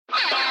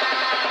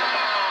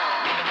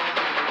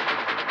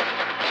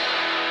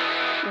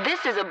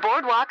This is a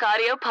Boardwalk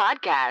Audio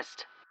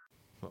podcast.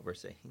 What we're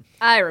saying.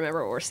 I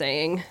remember what we're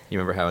saying. You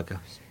remember how it goes?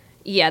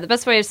 Yeah, the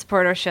best way to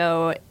support our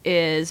show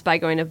is by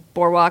going to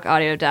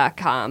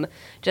boardwalkaudio.com.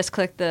 Just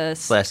click the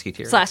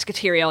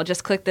 /Skaterial.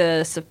 Just click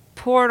the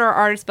support our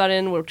artist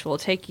button, which will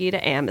take you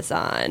to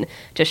Amazon.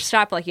 Just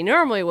shop like you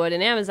normally would,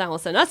 and Amazon will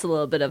send us a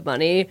little bit of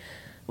money,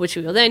 which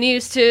we will then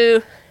use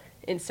to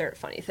insert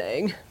funny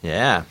thing.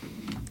 Yeah.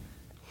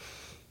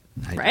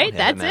 Right?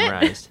 That's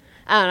it.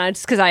 I don't know,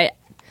 just because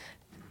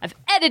I've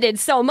edited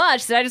so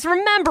much that I just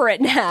remember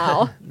it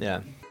now.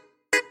 Yeah.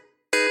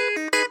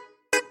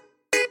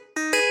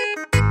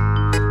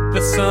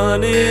 The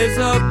sun is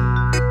up,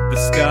 the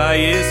sky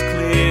is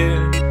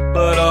clear,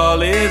 but all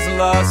is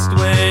lost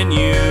when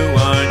you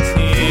aren't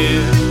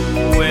here.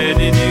 Where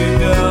did you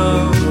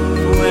go?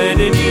 Where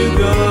did you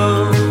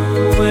go?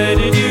 Where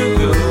did you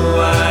go?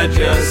 I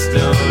just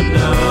don't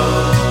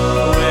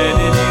know. Where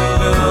did you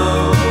go?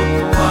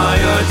 Why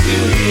aren't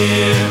you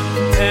here?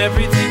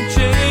 Everything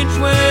changed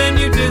when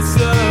you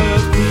disappeared.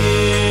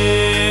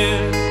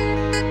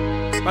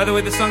 By the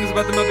way, the song is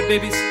about the Muppet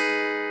Babies.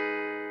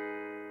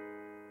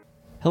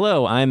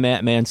 Hello, I'm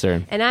Matt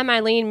Manser. And I'm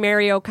Eileen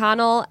Mary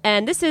O'Connell,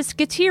 and this is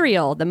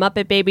Skaterial, the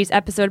Muppet Babies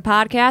episode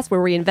podcast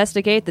where we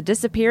investigate the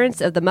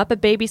disappearance of the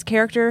Muppet Babies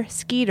character,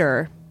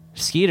 Skeeter.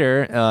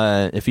 Skeeter,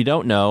 if you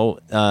don't know,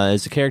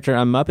 is a character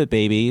on Muppet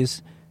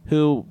Babies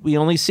who we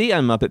only see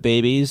on Muppet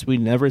Babies. We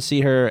never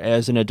see her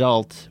as an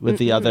adult with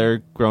the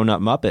other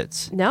grown-up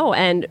Muppets. No,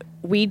 and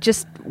we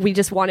just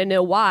want to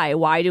know why.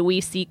 Why do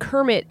we see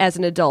Kermit as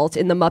an adult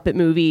in the Muppet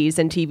movies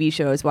and TV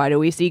shows? Why do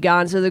we see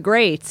Gonzo the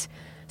Great?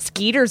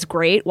 Skeeter's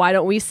great. Why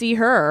don't we see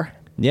her?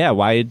 Yeah,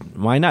 why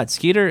not?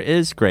 Skeeter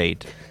is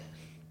great.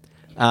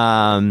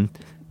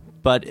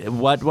 But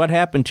what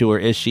happened to her?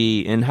 Is she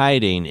in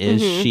hiding?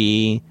 Is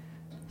she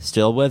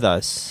still with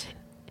us?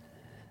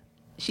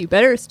 She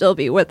better still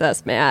be with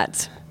us,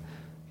 Matt.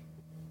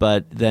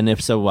 But then if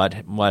so, what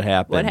happened? What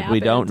happened?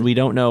 We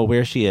don't know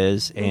where she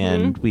is,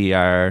 and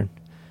we're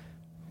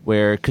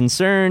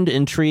concerned,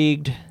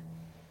 intrigued,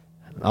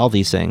 all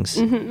these things.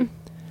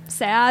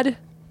 Sad,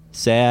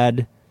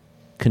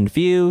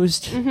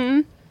 confused,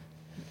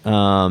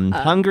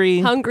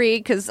 hungry,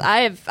 because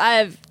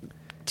I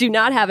do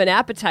not have an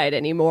appetite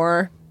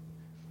anymore.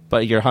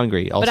 But you're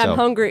hungry also. But I'm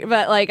hungry,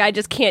 but like I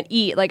just can't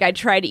eat. Like I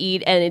try to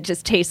eat, and it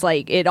just tastes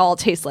like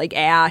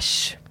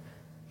ash.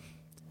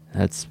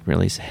 That's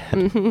really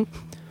sad.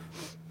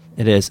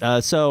 It is.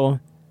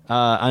 So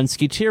on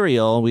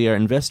Skaterial, we are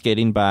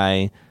investigating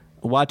by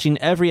watching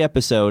every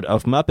episode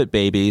of Muppet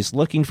Babies,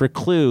 looking for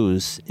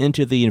clues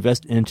into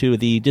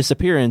the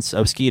disappearance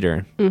of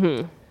Skeeter.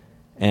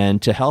 And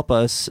to help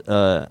us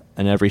in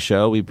every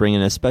show, we bring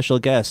in a special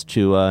guest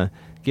to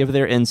give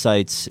their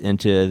insights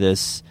into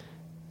this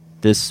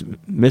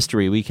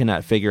mystery we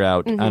cannot figure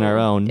out on our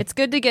own. It's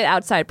good to get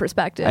outside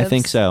perspectives. I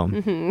think so.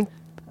 From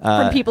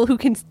people who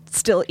can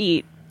still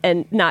eat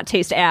and not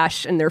taste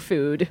ash in their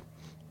food.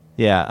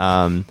 Yeah.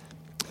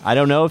 I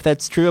don't know if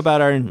that's true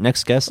about our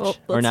next guest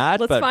or not,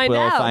 but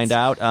we'll find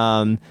out.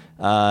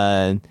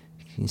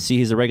 You see,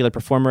 he's a regular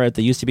performer at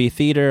the Used to Be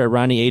Theater.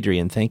 Ronnie,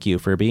 Adrian, thank you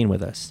for being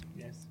with us.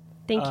 Yes.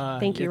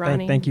 Thank you,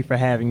 Ronnie. Thank you for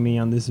having me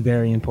on this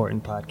very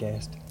important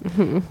podcast.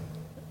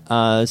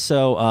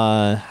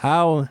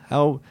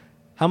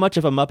 How much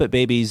of a Muppet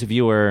Babies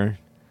viewer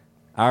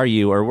are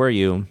you, or were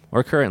you,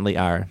 or currently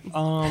are?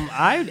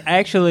 I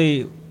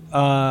actually,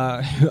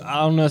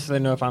 I don't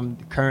necessarily know if I'm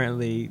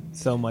currently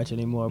so much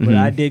anymore, but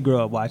I did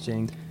grow up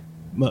watching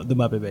the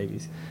Muppet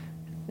Babies.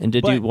 And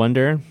did you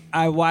wonder?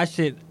 I watched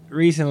it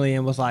recently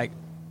and was like,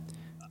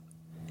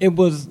 I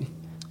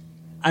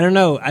don't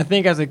know. I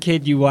think as a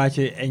kid you watch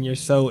it and you're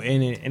so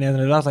in it, and as an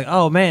adult I was like,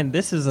 oh man,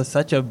 this is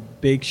such a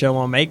big show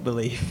on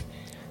make-believe.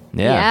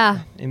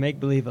 Yeah. And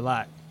make-believe a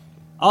lot.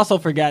 Also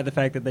forgot the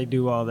fact that they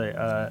do all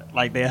their,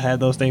 like they have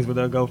those things where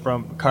they'll go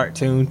from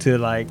cartoon to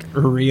like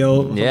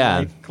real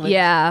like, clips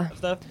and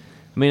stuff.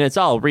 I mean, it's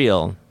all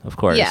real, of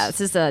course. Yeah, this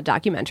is a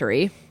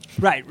documentary.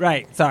 Right.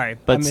 Sorry.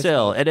 But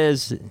still, it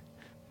is...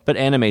 But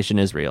animation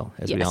is real,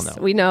 as we all know.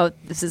 We know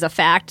this is a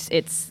fact.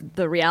 It's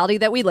the reality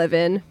that we live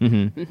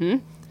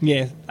in.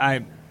 Yeah,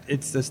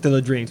 it's still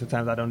a dream.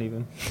 Sometimes I don't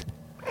even.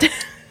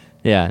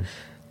 Yeah.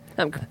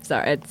 I'm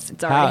sorry.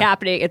 It's already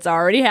happening. It's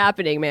already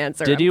happening, man.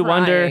 Sir, did you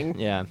wonder?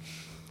 Yeah.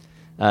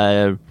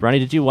 Ronnie,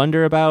 did you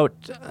wonder about,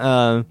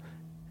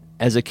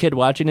 as a kid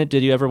watching it,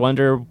 did you ever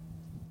wonder,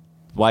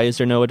 why is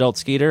there no adult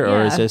Skeeter?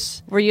 Or is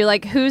this... Were you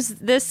like, who's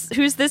this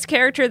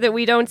character that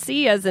we don't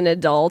see as an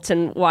adult,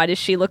 and why does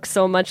she look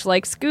so much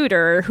like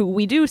Scooter, who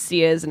we do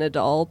see as an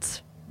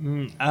adult?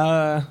 You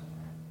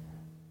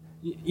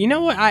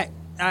know what? I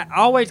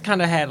always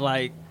kind of had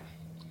like,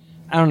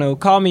 I don't know,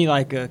 call me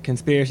like a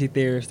conspiracy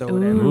theorist or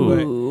whatever.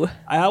 Ooh. But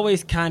I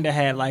always kind of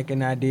had like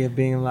an idea of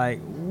being like,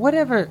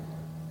 whatever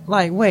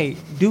like, wait,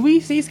 do we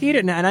see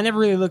Skeeter? Now, and I never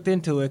really looked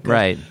into it.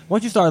 Right.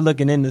 Once you start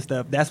looking into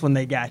stuff, that's when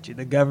they got you.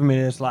 The government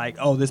is like,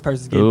 oh, this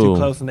person's getting too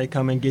close, and they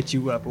come and get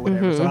you up or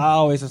whatever. So I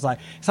always was like,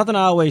 something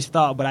I always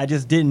thought, but I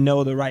just didn't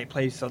know the right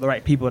place or the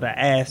right people to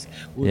ask.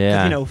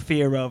 With,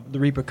 fear of the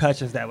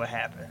repercussions that would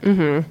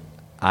happen.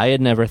 I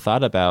had never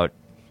thought about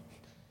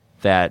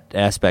that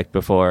aspect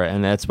before,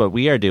 and that's what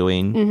we are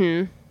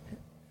doing.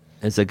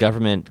 Is the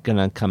government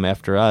gonna come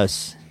after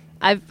us?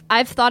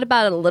 I've thought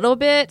about it a little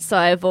bit, so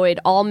I avoid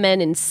all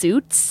men in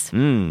suits.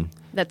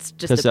 That's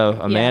just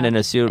a man in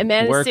a suit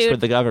works for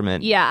the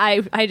government.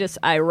 Yeah,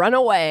 I run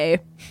away.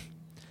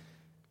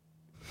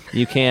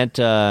 You can't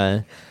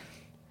go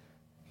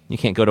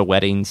to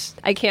weddings.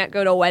 I can't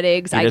go to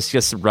weddings. You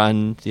just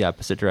run the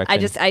opposite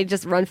direction. I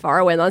just run far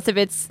away unless if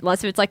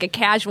it's like a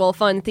casual,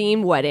 fun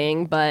themed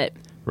wedding. But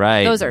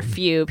those are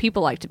few.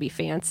 People like to be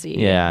fancy.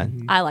 Yeah,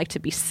 I like to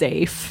be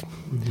safe.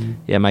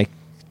 Yeah, my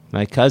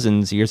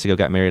cousins years ago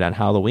got married on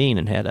Halloween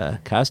and had a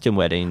costume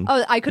wedding.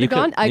 Oh, I could have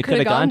gone. I could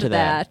have gone to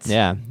that.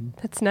 Yeah,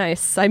 that's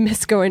nice. I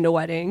miss going to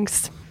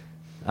weddings.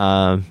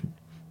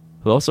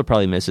 Who also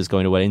probably misses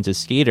going to weddings is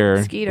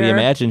Skeeter. We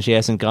imagine she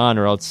hasn't gone,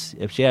 or else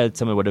if she had,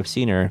 someone would have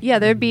seen her. Yeah,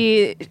 there'd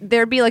be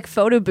like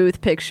photo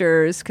booth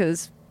pictures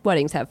because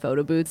weddings have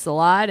photo booths a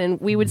lot, and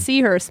we would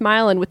see her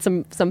smiling with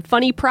some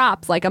funny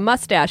props like a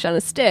mustache on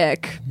a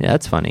stick. Yeah,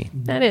 that's funny.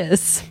 That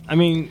is. I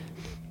mean,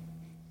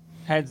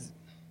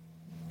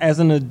 as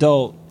an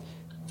adult,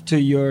 to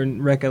your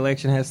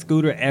recollection, has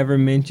Scooter ever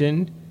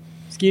mentioned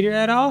Skeeter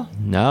at all?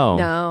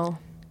 No,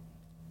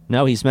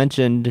 he's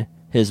mentioned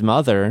his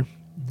mother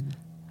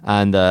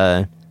on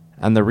the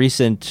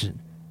recent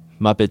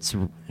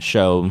Muppets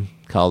show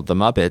called The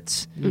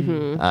Muppets.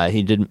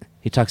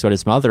 He talks about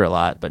his mother a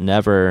lot, but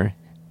never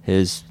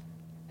his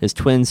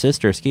twin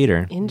sister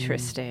Skeeter.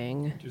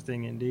 Interesting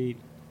Indeed.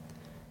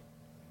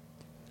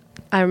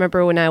 I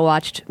remember when I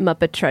watched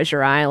Muppet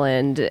Treasure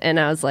Island, and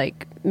I was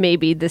like,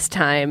 maybe this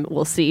time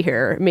we'll see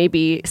her.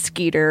 Maybe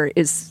Skeeter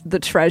is the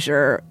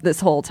treasure this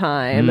whole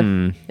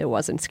time. It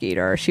wasn't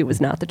Skeeter. She was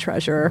not the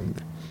treasure.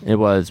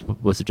 Was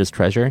it just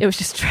Treasure? It was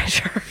just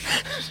Treasure.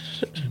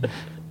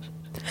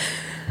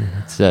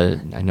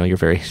 I know you're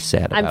very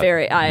sad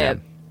about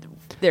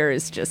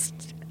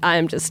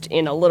I'm just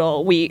in a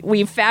little.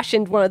 We've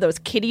fashioned one of those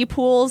kiddie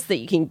pools that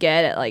you can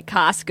get at like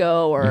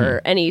Costco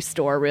or any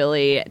store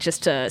really,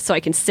 just so I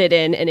can sit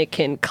in and it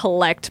can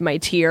collect my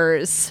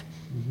tears.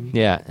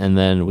 Yeah, and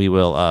then we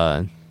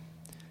will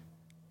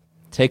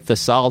take the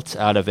salt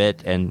out of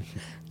it and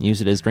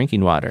use it as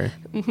drinking water.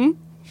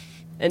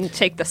 And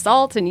take the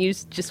salt and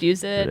use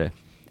it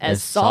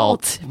as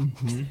salt.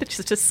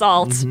 Just a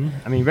salt.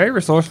 I mean, very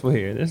resourceful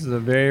here. This is a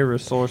very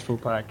resourceful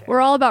podcast.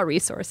 We're all about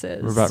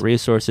resources. We're about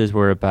resources.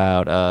 We're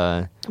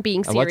about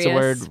being serious. What's the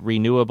word?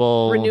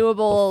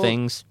 Renewable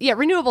things. Yeah,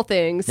 renewable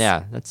things.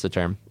 Yeah, that's the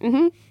term.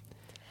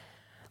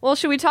 Well,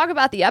 should we talk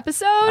about the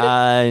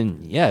episode?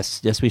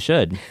 Yes, we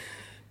should.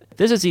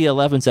 This is the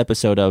 11th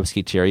episode of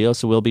Skeeterio,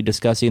 so we'll be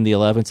discussing the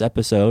 11th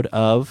episode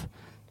of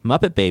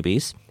Muppet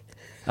Babies,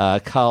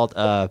 called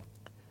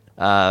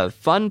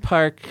Fun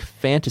Park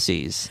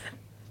Fantasies.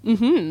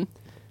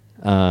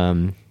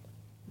 Eileen,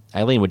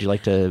 would you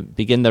like to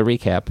begin the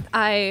recap?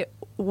 I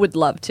would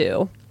love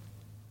to.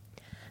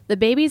 The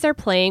babies are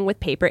playing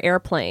with paper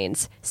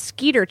airplanes.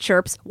 Skeeter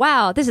chirps,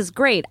 "Wow, this is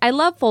great. I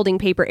love folding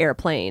paper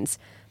airplanes."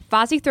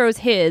 Fozzie throws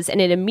his,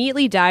 and it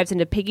immediately dives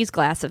into Piggy's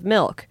glass of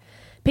milk.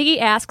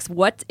 Piggy asks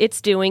what it's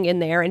doing in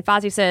there, and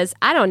Fozzie says,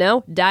 "I don't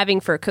know, diving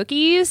for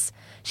cookies?"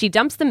 She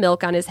dumps the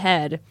milk on his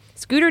head.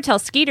 Scooter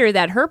tells Skeeter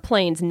that her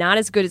plane's not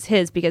as good as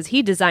his because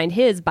he designed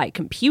his by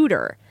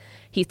computer.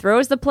 He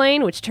throws the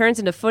plane, which turns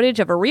into footage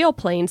of a real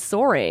plane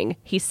soaring.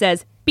 He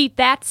says, "Beat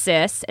that,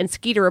 sis," and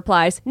Skeeter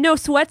replies, "No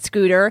sweat,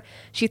 Scooter."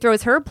 She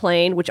throws her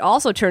plane, which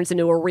also turns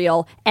into a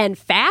real and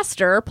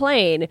faster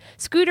plane.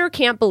 Scooter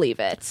can't believe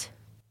it.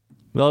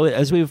 Well,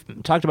 as we've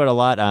talked about a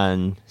lot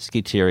on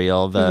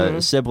Skeeterio, the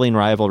sibling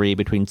rivalry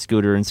between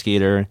Scooter and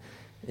Skeeter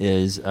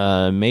is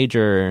a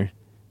major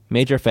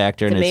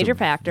factor. It's a and major it's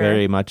factor.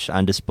 Very much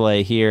on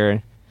display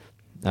here.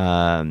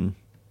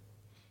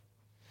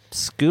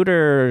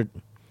 Scooter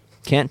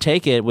can't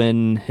take it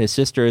when his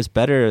sister is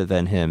better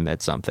than him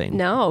at something.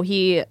 No,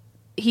 he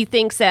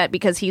thinks that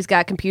because he's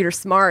got computer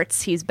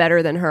smarts, he's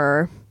better than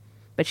her,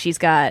 but she's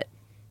got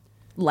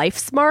life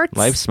smarts.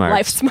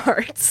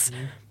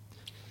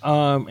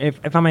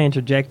 If I may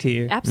interject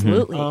here.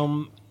 Absolutely.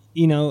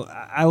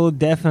 I will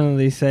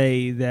definitely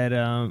say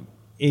that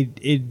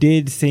it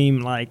did seem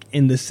like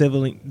in the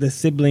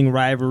sibling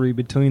rivalry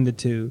between the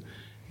two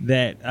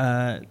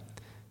that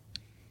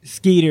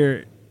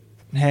Skeeter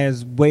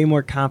has way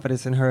more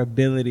confidence in her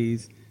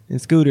abilities than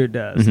Scooter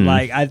does.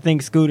 Like, I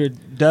think Scooter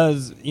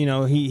does,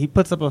 he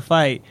puts up a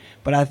fight,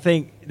 but I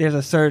think there's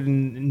a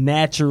certain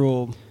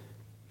natural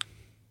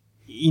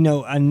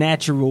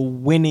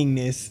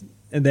winningness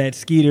that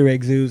Skeeter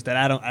exudes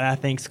that I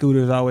think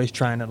Scooter's always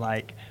trying to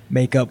like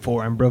make up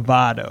for in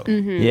bravado.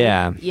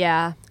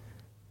 Yeah.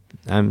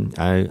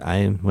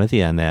 I'm with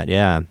you on that.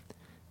 Yeah.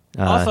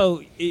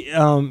 Also,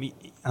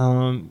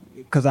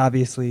 because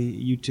obviously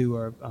you two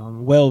are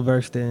well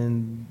versed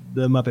in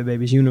the Muppet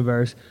Babies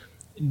universe.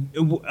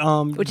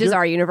 Which is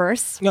our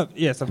universe. No,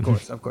 yes, of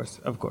course. But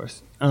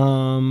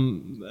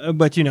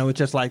it's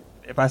just like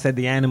if I said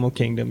the animal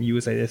kingdom, you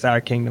would say it's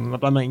our kingdom.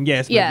 I'm like,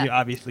 yes, but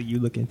obviously you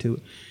look into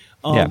it.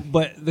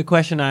 But the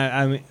question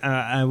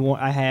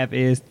I have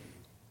is,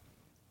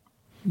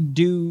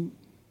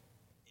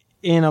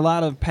 in a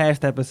lot of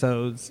past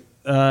episodes,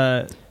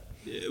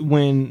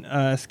 when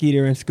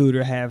Skeeter and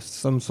Scooter have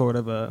some sort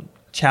of a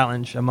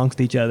challenge amongst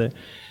each other,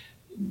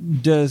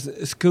 does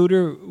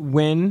Scooter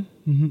win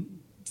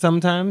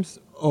sometimes,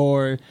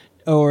 or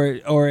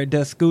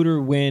does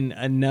Scooter win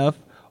enough,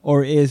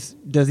 or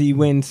does he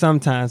win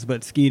sometimes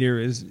but Skeeter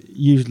is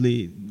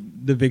usually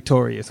the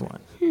victorious one?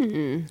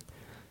 I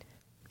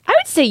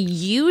would say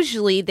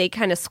usually they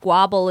kind of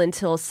squabble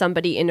until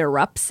somebody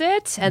interrupts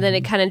it, and then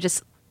it kind of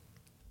just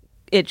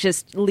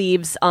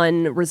leaves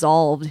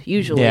unresolved.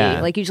 Usually,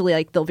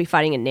 like they'll be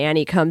fighting and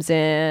Nanny comes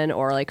in,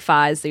 or like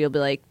Fize, so you'll be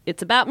like,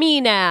 it's about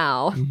me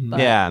now.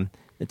 Yeah,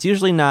 it's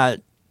usually not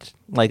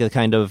like a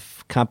kind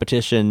of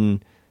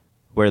competition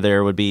where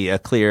there would be a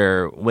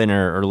clear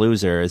winner or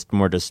loser. It's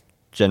more just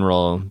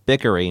general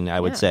bickering, I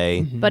would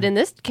say. But in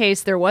this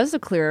case, there was a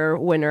clear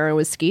winner. It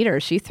was Skeeter.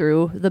 She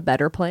threw the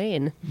better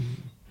plane.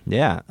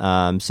 Yeah.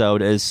 So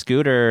does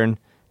Scooter,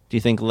 do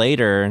you think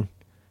later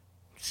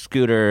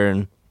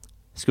Scooter's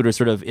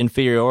sort of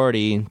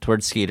inferiority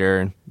towards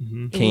Skeeter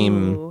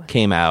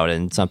came out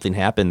and something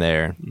happened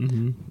there?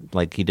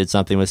 Like he did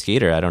something with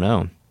Skeeter. I don't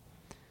know.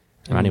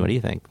 Ronnie, what do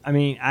you think? I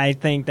mean, I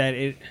think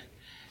that's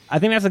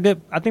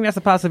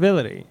a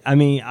possibility. I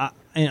mean,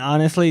 and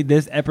honestly,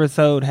 this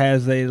episode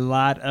has a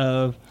lot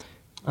of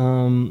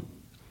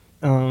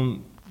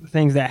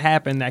things that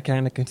happen that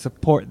kind of can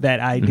support that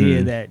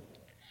idea that,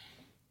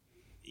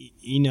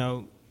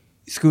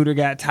 Scooter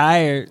got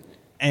tired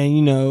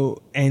and,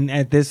 and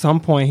at some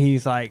point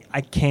he's like,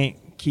 I can't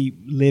keep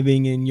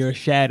living in your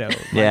shadow.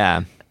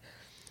 Yeah.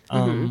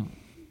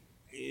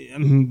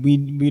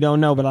 We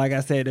don't know, but like I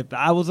said, if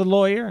I was a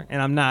lawyer,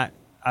 and I'm not,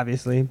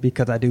 obviously,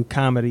 because I do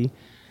comedy.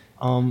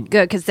 Good,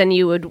 because then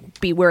you would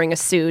be wearing a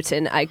suit,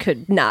 and I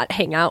could not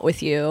hang out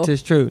with you.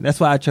 It's true. That's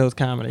why I chose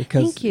comedy,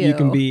 because you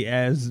can be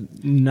as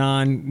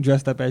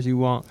non-dressed up as you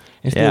want,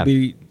 and still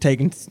be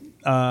taken,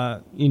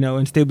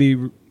 and still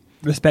be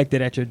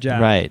respected at your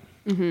job. Right.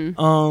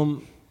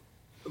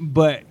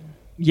 But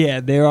yeah,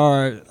 there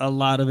are a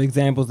lot of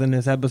examples in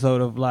this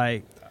episode of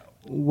like,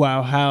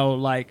 wow,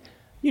 how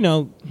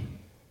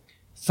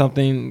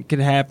something could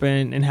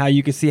happen, and how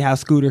you can see how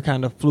Scooter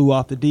kind of flew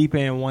off the deep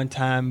end one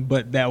time,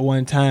 but that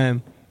one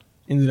time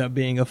ended up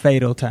being a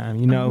fatal time,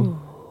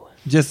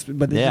 Just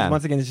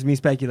once again, it's just me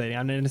speculating.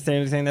 I'm not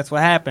necessarily saying that's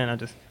what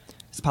happened.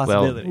 It's a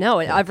possibility. No,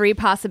 every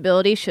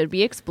possibility should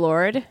be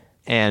explored.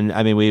 And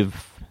I mean, we've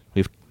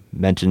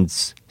mentioned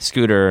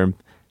Scooter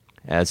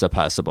as a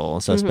possible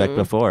suspect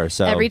before.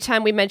 So every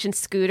time we mention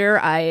Scooter,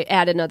 I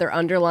add another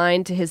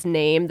underline to his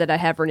name that I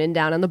have written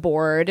down on the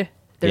board.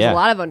 There's a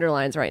lot of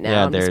underlines right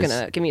now. I'm just going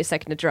to give me a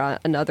second to draw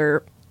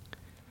another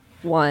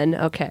one.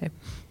 Okay.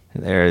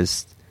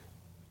 There's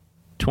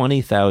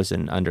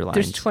 20,000 underlines.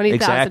 There's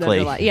 20,000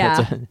 underlines.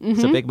 Yeah.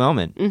 It's a big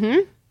moment.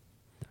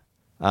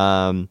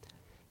 So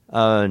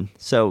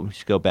we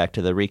should go back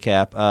to the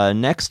recap.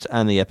 Next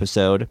on the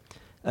episode,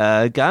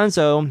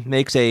 Gonzo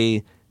makes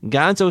a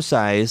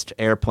Gonzo-sized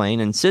airplane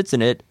and sits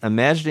in it,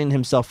 imagining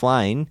himself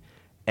flying.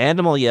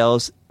 Animal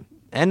yells,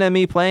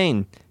 "Enemy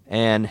plane!"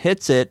 and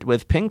hits it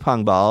with ping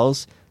pong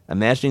balls,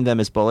 imagining them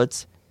as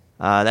bullets.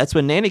 That's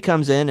when Nanny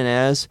comes in and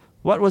asks,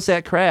 "What was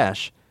that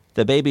crash?"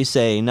 The babies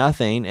say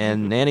nothing,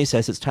 and Nanny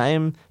says it's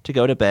time to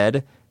go to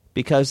bed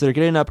because they're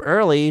getting up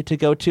early to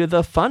go to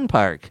the fun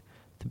park.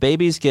 The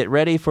babies get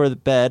ready for the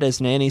bed as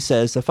Nanny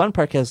says the fun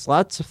park has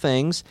lots of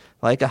things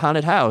like a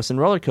haunted house and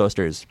roller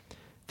coasters.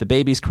 The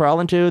babies crawl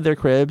into their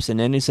cribs, and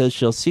Nanny says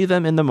she'll see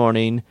them in the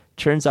morning,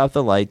 turns out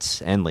the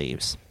lights, and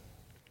leaves.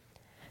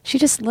 She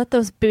just let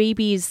those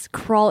babies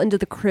crawl into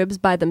the cribs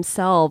by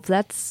themselves.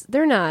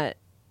 They're not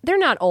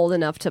old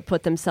enough to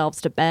put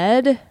themselves to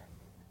bed.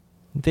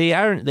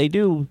 They're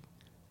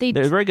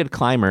very good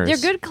climbers.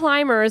 They're good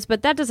climbers,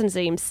 but that doesn't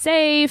seem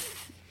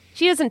safe.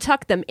 She doesn't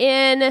tuck them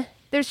in.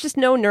 There's just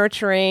no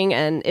nurturing,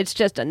 and it's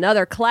just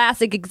another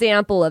classic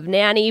example of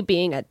Nanny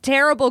being a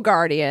terrible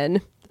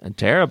guardian.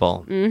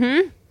 Terrible.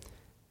 Mm-hmm.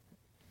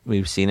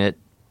 We've seen it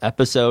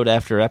episode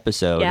after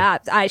episode. Yeah,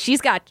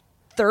 she's got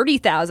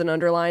 30,000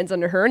 underlines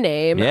under her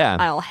name. Yeah.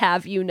 I'll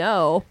have you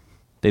know.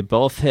 They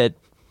both hit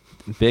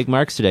big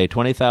marks today.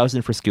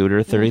 20,000 for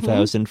Scooter,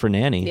 30,000 for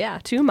Nanny. Yeah,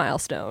 2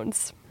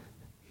 milestones.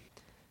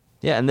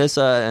 Yeah, and this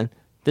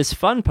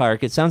fun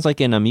park, it sounds like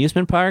an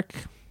amusement park.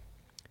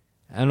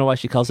 I don't know why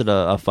she calls it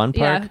a fun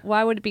park. Yeah,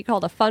 why would it be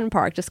called a fun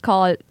park? Just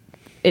call it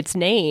its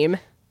name.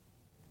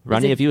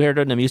 Ronnie, have you heard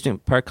of an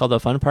amusement park called a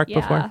fun park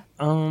before?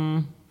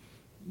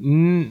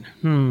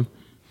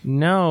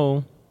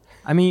 No.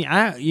 I mean,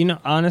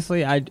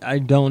 honestly, I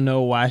don't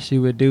know why she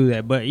would do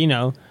that, but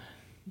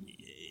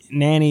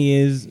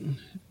Nanny's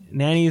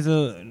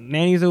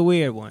a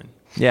weird one.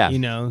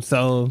 Yeah.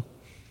 So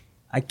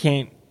I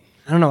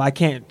don't know. I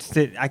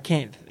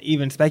can't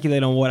even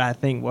speculate on what I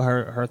think what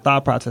her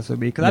thought process would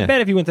be. Because I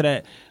bet if you went to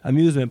that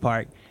amusement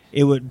park,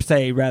 it would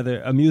say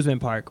rather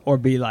amusement park or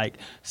be like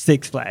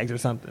Six Flags or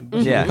something.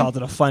 But she calls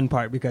it a fun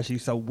park because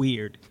she's so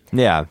weird.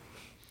 Yeah.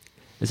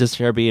 It's just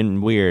her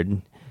being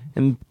weird.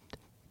 And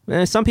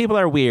some people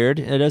are weird.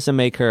 It doesn't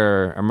make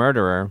her a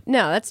murderer.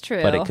 No, that's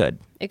true. But it could.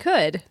 It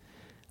could.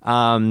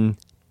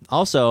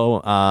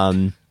 Also,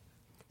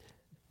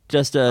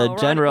 just a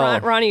general...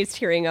 Ronnie's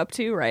tearing up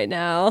too right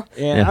now.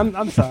 Yeah.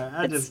 I'm sorry.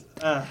 I just...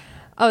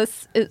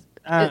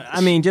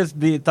 I mean, just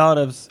the thought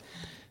of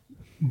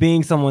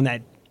being someone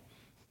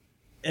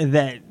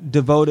that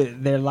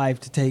devoted their life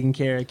to taking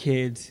care of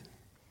kids,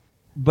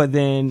 but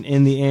then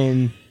in the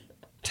end,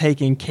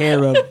 taking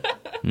care of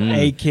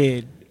a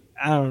kid.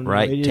 I don't know.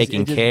 Right, it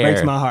taking just care.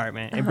 breaks my heart,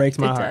 man. It breaks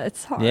my heart.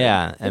 It's hard.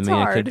 Yeah, It's I mean,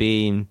 hard. it could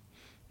be...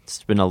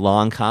 It's been a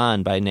long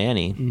con by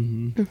Nanny.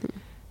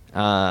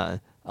 Mm-hmm.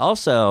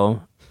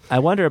 Also, I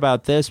wonder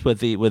about this with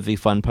the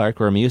fun park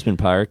or amusement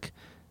park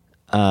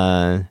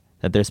that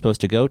they're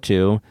supposed to go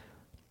to.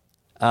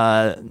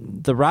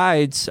 The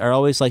rides are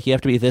always like you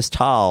have to be this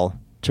tall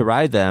to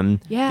ride them.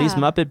 Yeah. These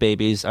Muppet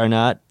babies are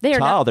not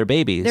tall. They're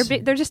babies.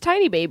 They're just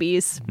tiny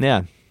babies.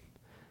 Yeah.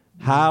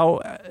 How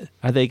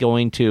are they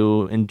going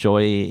to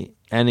enjoy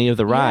any of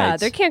the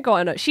rides? Yeah, they can't go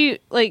on.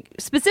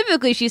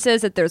 Specifically, she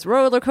says that there's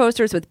roller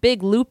coasters with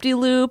big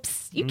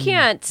loop-de-loops. You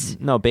can't.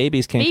 No,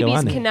 babies can't go on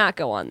Babies that. cannot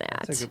go on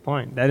that. That's a good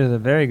point. That is a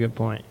very good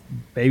point.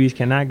 Babies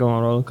cannot go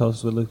on roller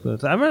coasters with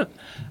loop-de-loops.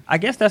 I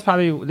guess that's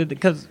probably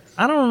because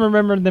I don't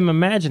remember them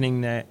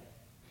imagining that.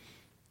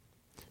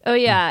 Oh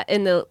yeah,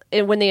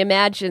 when they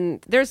imagine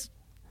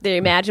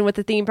what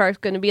the theme park's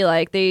going to be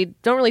like. They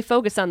don't really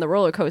focus on the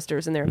roller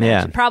coasters in their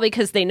imagination. Yeah. Probably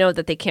because they know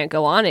that they can't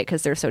go on it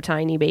because they're so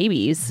tiny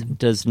babies.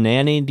 Do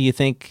you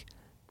think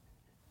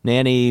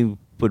Nanny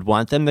would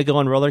want them to go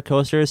on roller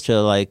coasters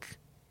to like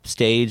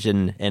stage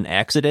an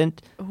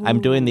accident? Ooh.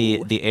 I'm doing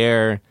the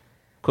air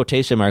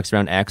quotation marks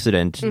around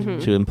accident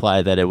to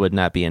imply that it would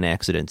not be an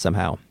accident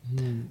somehow.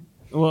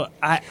 Well,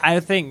 I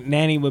think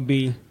Nanny would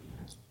be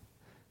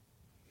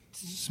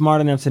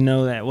smart enough to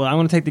know that, well, I'm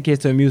going to take the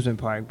kids to an amusement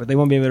park, but they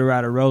won't be able to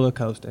ride a roller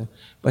coaster.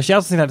 But she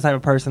also seems like the type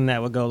of person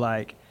that would go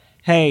like,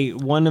 hey,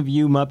 one of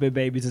you Muppet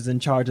babies is in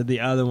charge of the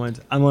other ones.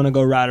 I'm going to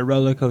go ride a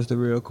roller coaster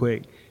real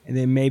quick and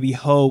then maybe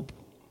hope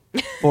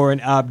for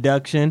an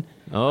abduction.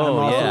 Oh, I'm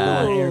also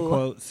yeah. doing air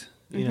quotes.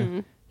 You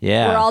know.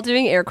 Yeah. We're all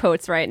doing air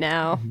quotes right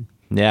now.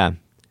 Yeah.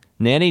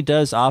 Nanny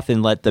does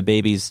often let the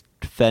babies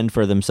fend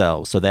for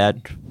themselves, so that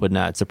would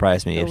not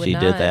surprise me It if would she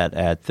did not. that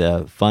at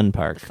the fun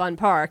park. Fun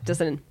park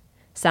doesn't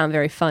sound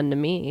very fun to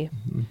me.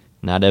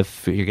 Not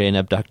if you're getting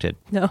abducted.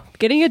 No,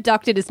 getting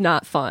abducted is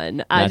not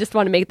fun. I just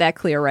want to make that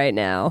clear right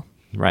now.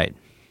 Right.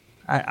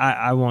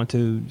 I want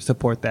to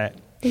support that.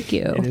 Thank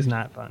you. It is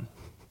not fun.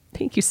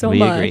 Thank you so We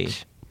much. agree.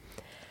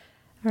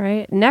 All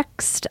right.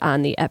 Next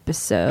on the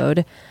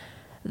episode,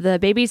 the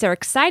babies are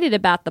excited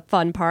about the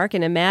fun park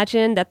and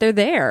imagine that they're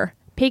there.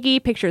 Piggy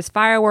pictures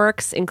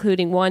fireworks,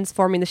 including ones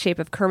forming the shape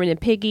of Kermit and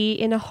Piggy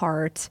in a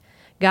heart.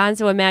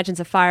 Gonzo imagines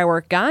a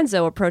firework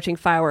Gonzo approaching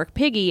Firework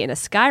Piggy in a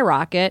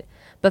skyrocket,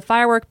 but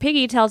Firework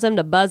Piggy tells him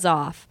to buzz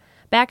off.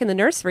 Back in the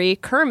nursery,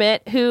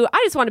 Kermit, who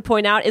I just want to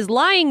point out is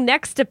lying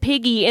next to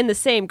Piggy in the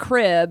same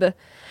crib,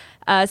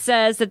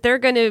 says that they're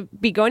going to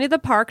be going to the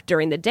park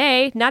during the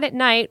day, not at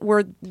night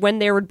when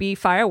there would be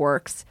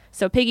fireworks.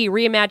 So Piggy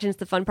reimagines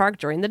the fun park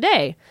during the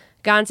day.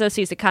 Gonzo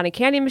sees a cotton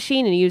candy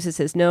machine and uses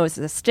his nose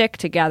as a stick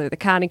to gather the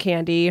cotton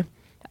candy.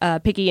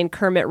 Piggy and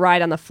Kermit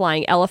ride on the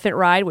Flying Elephant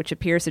ride, which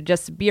appears to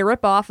just be a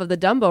ripoff of the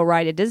Dumbo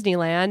ride at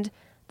Disneyland.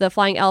 The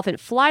Flying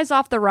Elephant flies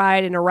off the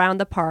ride and around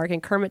the park,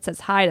 and Kermit says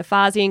hi to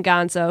Fozzie and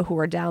Gonzo, who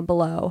are down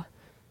below.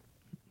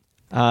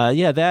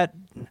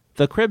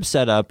 The crib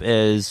setup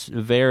is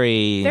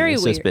very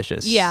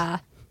suspicious. Weird. Yeah.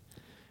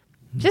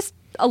 Just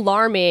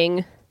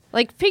alarming.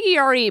 Like,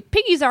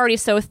 Piggy's already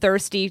so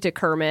thirsty to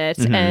Kermit,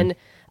 and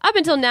up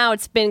until now,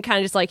 it's been kind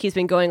of just like he's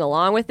been going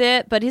along with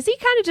it, but is he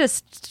kind of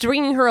just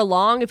stringing her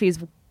along if he's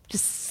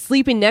just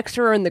sleeping next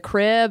to her in the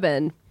crib?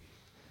 And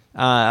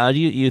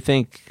you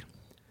think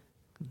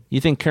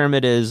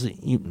Kermit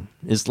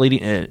is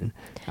leading?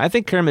 I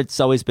think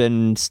Kermit's always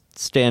been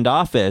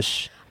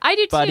standoffish. I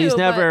do too, but he's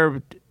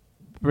never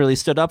really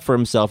stood up for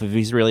himself if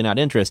he's really not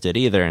interested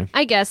either.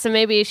 I guess, so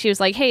maybe she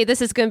was like, hey,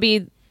 this is going to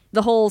be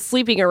the whole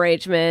sleeping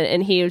arrangement,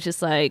 and he was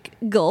just like,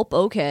 gulp,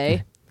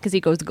 okay. Because he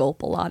goes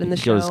gulp a lot in the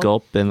show. He goes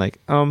gulp and like,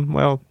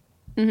 well.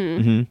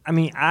 I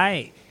mean,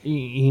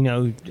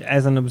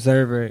 as an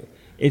observer,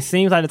 it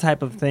seems like the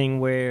type of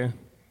thing where,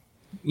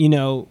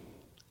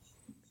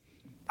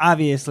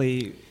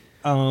 obviously,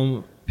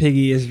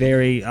 Piggy is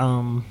very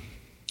to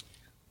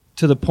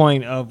the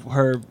point of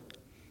her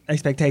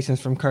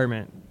expectations from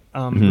Kermit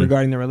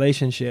regarding the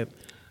relationship.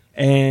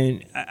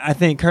 And I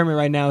think Kermit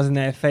right now is in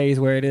that phase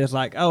where it is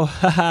like, oh,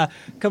 haha,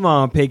 come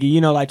on,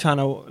 Piggy, trying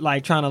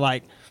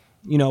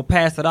to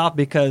pass it off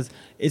because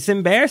it's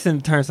embarrassing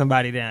to turn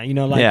somebody down.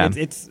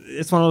 It's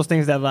one of those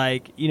things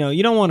that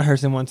you don't want to hurt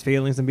someone's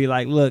feelings and be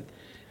like, look,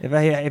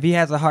 if he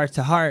has a heart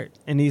to heart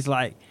and he's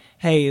like,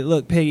 hey,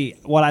 look, Piggy,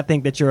 while I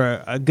think that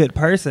you're a good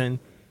person,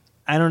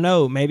 I don't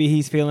know. Maybe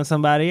he's feeling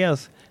somebody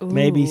else. Ooh.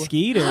 Maybe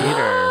Skeeter.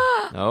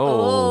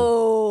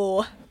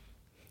 Oh.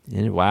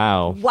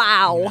 Wow.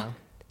 Wow.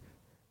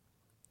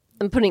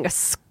 I'm putting a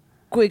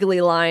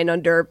squiggly line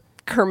under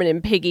Kermit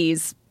and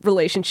Piggy's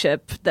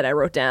relationship that I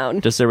wrote down.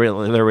 Just their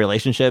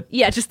relationship?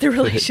 Yeah, just their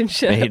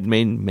relationship.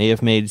 may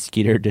have made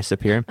Skeeter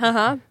disappear.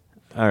 Uh-huh.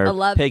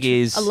 Or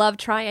Piggy's. A love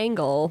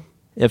triangle.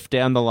 If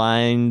down the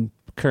line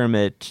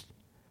Kermit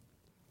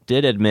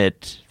did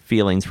admit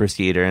feelings for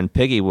Skeeter, and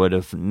Piggy would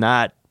have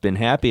not been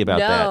happy about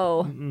that.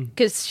 No,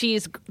 because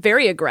she's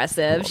very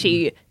aggressive.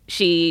 She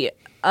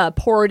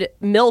poured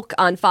milk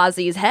on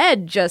Fozzie's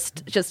head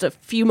just a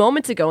few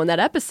moments ago in that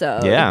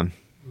episode. Yeah.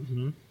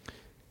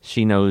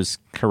 She knows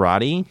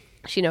karate.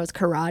 She knows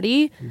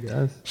karate.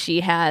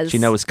 She does. She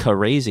knows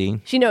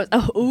crazy. She knows.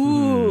 Oh,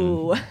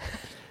 ooh.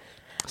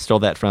 Stole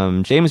that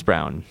from James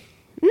Brown.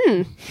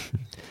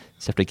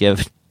 Just have to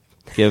give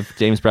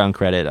James Brown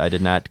credit. I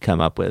did not come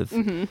up with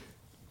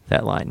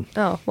that line.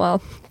 Oh,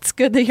 well, it's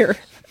good that you're...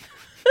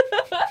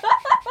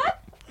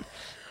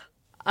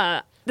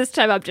 this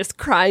time I'm just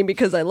crying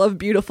because I love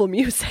beautiful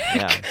music.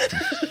 Yeah.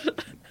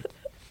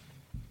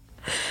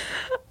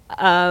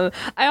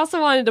 I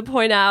also wanted to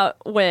point out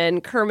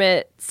when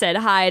Kermit said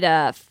hi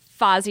to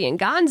Fozzie and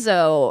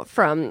Gonzo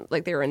from,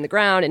 like, they were in the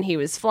ground and he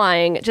was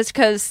flying, just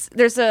because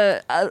there's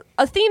a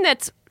theme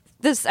that's,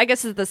 this, I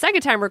guess, is the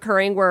second time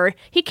recurring, where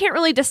he can't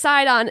really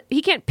decide on,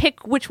 he can't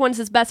pick which one's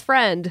his best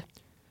friend.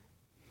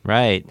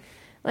 Right.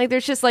 Like,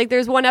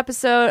 there's one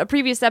episode, a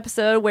previous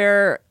episode,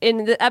 where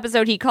in the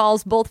episode he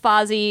calls both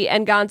Fozzie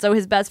and Gonzo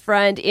his best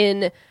friend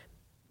in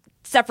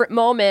separate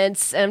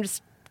moments, and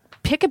just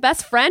pick a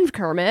best friend,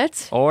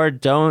 Kermit. Or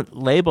don't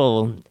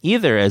label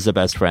either as a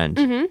best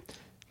friend.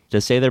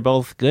 Just say they're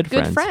both good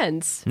friends. Good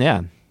friends.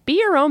 Yeah. Be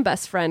your own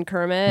best friend,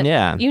 Kermit.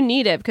 Yeah. You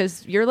need it,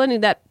 because you're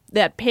letting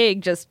that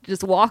pig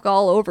just walk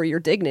all over your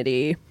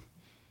dignity.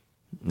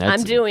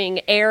 I'm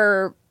doing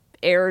air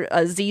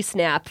Z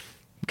snap,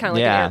 kind of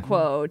like an air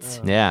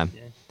quote. Yeah.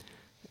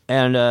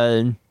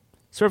 And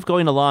sort of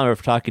going along, we're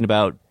talking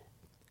about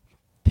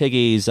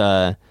Piggy's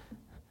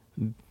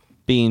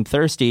being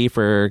thirsty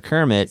for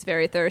Kermit. It's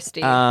very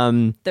thirsty.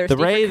 Thirsty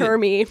for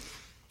Kermit.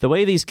 The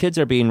way these kids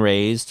are being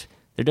raised,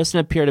 there doesn't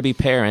appear to be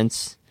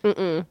parents.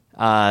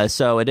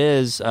 So it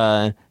is,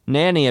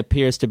 Nanny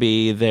appears to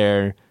be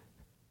their,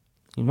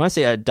 you want to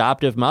say,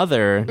 adoptive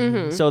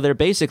mother. So they're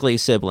basically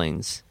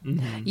siblings.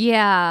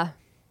 Yeah.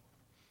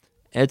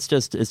 It's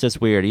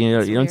just weird.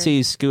 You don't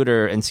see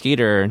Scooter and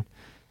Skeeter.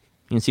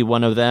 You can see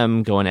one of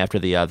them going after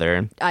the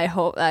other.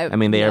 I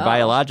mean, they are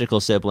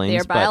biological siblings. They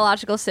are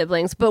biological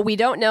siblings, but we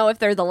don't know if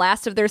they're the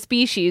last of their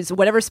species,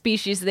 whatever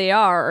species they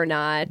are, or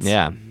not.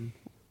 Yeah.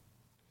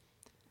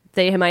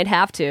 They might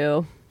have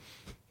to.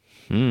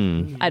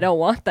 I don't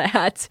want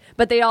that.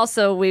 But they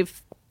also,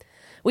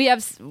 we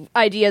have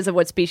ideas of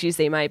what species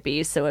they might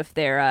be. So if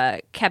they're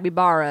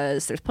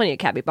capybaras, there's plenty of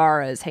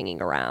capybaras hanging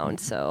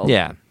around. So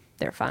yeah,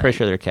 they're fine. Pretty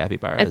sure they're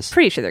capybaras. I'm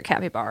pretty sure they're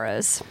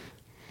capybaras.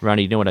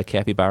 Ronnie, you know what a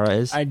capybara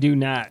is? I do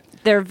not.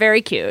 They're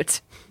very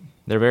cute.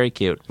 They're very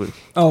cute.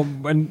 Oh,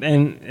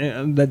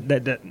 and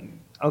that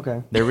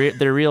okay.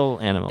 They're real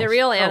animals. They're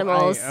real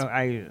animals.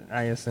 I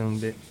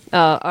assumed it.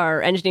 Our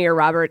engineer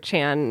Robert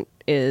Chan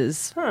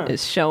is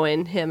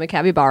showing him a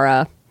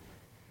capybara.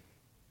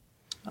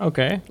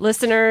 Okay.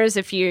 Listeners,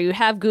 if you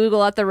have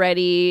Google at the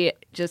ready,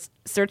 just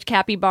search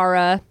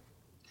capybara,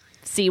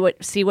 see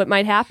what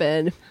might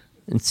happen,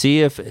 and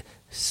see if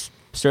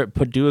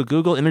do a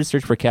Google image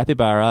search for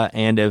capybara,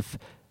 and if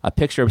a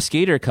picture of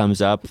Skeeter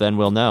comes up, then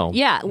we'll know.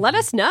 Yeah, let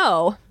us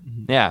know.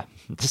 Yeah,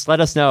 just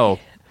let us know.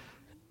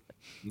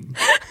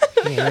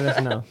 Yeah, let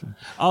us know.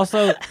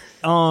 Also,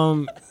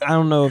 I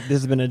don't know if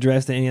this has been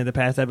addressed in any of the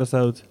past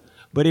episodes,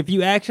 but if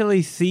you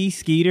actually see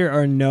Skeeter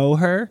or know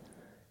her,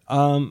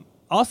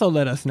 also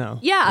let us know.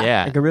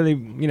 Yeah. I could really,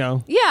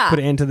 put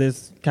it into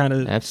this kind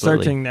of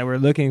searching that we're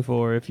looking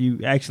for. If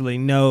you actually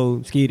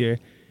know Skeeter,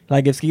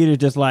 like if Skeeter's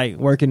just like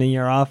working in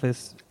your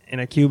office in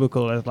a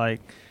cubicle as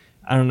like,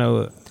 I don't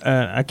know,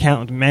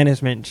 account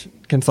management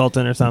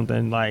consultant or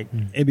something, like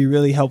it'd be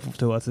really helpful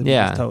to us if you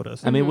just told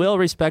us. I mean, we'll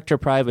respect her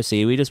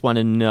privacy. We just want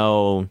to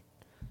know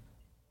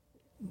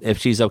if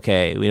she's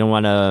okay. We don't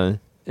want to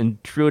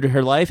intrude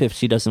her life if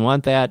she doesn't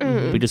want that.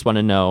 We just want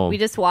to know. We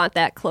just want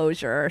that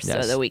closure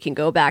so that we can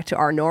go back to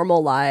our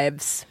normal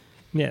lives.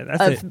 Yeah,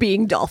 that's of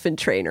being dolphin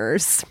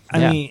trainers.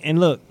 I mean, and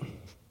look,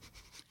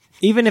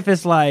 even if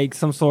it's like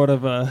some sort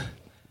of a...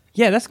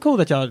 Yeah, that's cool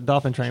that y'all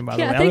dolphin train, by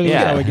the way. I really wish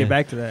I would get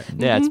back to that.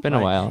 Yeah, it's been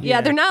a while. Yeah,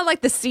 they're not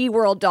like the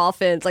SeaWorld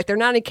dolphins. Like, they're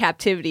not in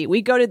captivity.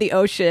 We go to the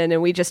ocean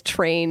and we just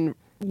train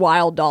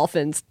wild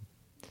dolphins.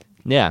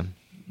 Yeah.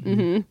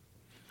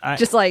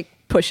 Just like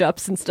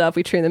push-ups and stuff.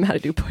 We train them how to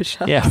do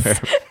push-ups. Yeah,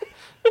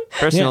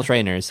 personal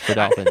trainers for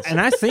dolphins. And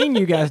I've seen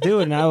you guys do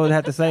it, and I would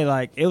have to say,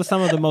 like, it was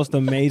some of the most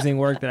amazing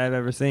work that I've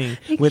ever seen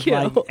with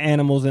like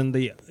animals in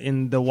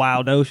the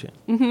wild ocean.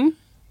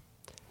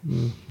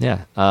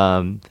 Yeah.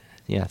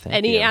 Yeah. Thank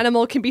Any you.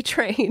 animal can be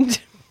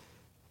trained.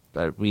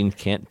 but we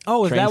can't.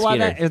 Oh, is train that why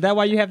Skeeter. is that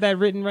why you have that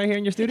written right here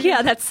in your studio?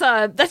 Yeah,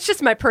 that's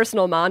just my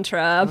personal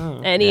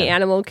mantra. Any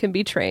animal can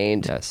be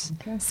trained. Yes.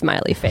 Okay.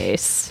 Smiley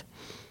face.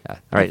 Yeah.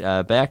 All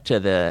right, back to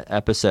the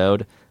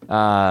episode.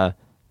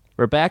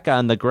 We're back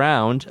on the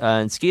ground,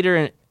 and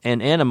Skeeter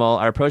and Animal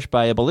are approached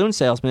by a balloon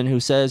salesman who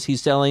says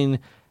he's selling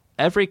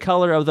every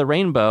color of the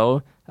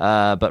rainbow,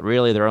 but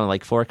really there are only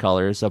like 4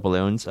 colors of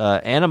balloons.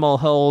 Animal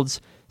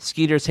holds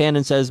Skeeter's hand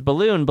and says,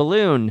 "Balloon,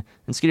 balloon."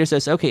 And Skeeter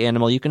says, "Okay,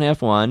 Animal, you can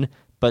have one."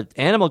 But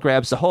Animal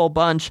grabs the whole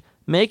bunch,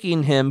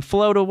 making him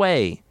float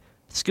away.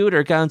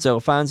 Scooter,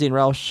 Gonzo, Fonzie, and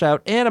Ralph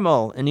shout,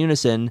 "Animal," in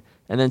unison.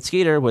 And then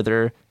Skeeter, with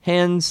her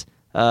hands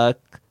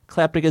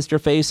clapped against her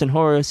face in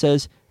horror,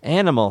 says,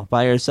 "Animal,"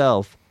 by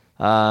herself.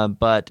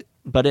 But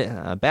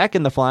back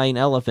in the flying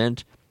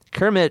elephant,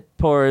 Kermit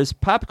pours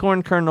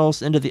popcorn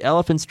kernels into the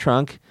elephant's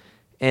trunk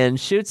and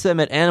shoots them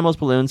at Animal's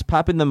balloons,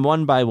 popping them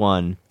one by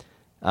one.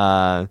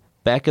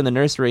 Back in the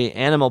nursery,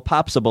 Animal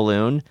pops a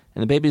balloon,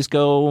 and the babies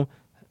go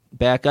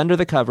back under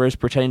the covers,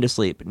 pretending to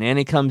sleep.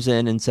 Nanny comes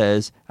in and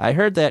says, "I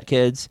heard that,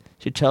 kids."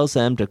 She tells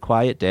them to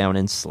quiet down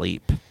and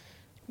sleep.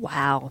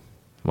 Wow.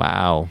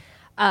 Wow.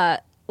 A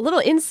little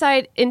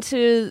insight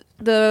into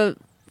the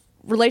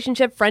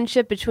relationship,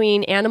 friendship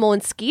between Animal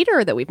and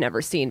Skeeter that we've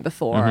never seen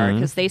before,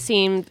 because they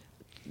seemed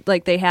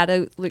like they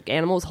had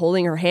Animal's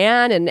holding her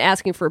hand and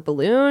asking for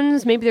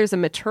balloons. Maybe there's a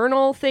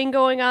maternal thing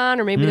going on,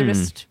 or maybe they're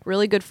just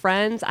really good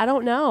friends. I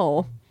don't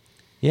know.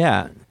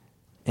 Yeah.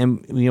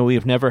 And,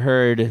 we've never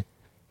heard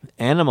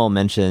Animal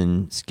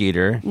mention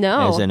Skeeter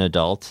as an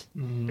adult.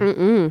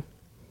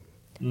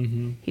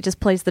 He just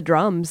plays the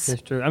drums.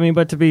 That's true. I mean,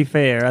 but to be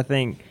fair, I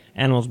think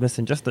Animal's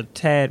missing just a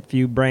tad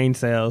few brain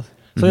cells,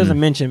 so he doesn't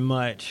mention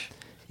much.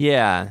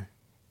 Yeah.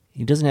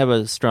 He doesn't have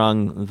a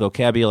strong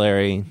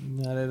vocabulary.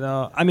 Not at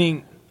all. I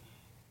mean,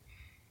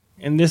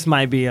 and this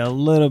might be a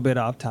little bit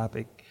off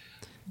topic,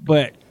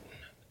 but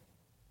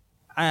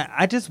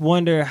I just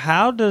wonder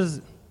how does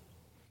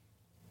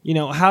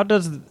the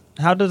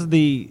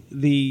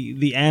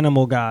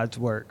animal gods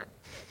work?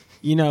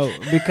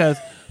 Because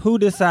who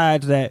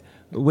decides that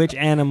which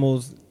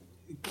animals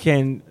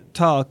can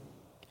talk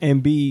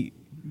and be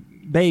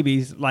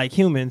babies like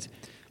humans,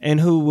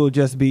 and who will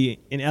just be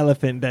an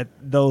elephant that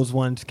those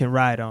ones can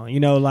ride on?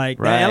 The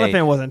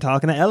elephant wasn't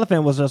talking. The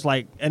elephant was just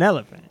like an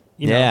elephant.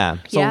 Yeah.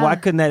 So why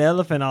couldn't that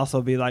elephant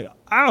also be like,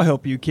 "I'll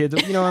help you, kids"?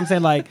 You know what I'm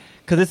saying? Like,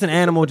 because it's an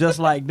animal just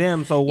like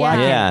them. So why?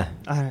 Yeah.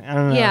 I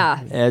don't know.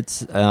 Yeah.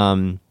 It's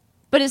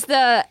But is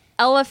the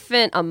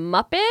elephant a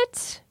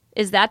Muppet?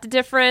 Is that the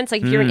difference?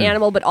 Like, if you're an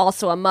animal but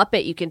also a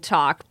Muppet, you can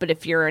talk. But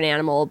if you're an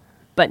animal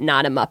but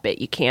not a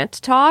Muppet, you can't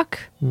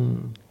talk?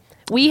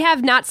 We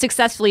have not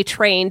successfully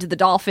trained the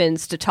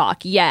dolphins to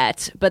talk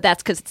yet, but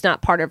that's because it's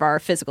not part of our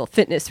physical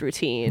fitness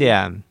routine.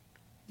 Yeah.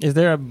 Is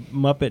there a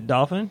Muppet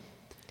dolphin?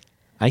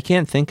 I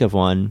can't think of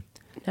one.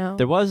 No.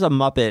 There was a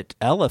Muppet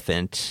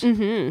elephant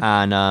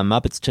on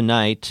Muppets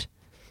Tonight.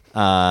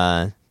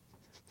 What's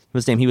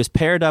his name? He was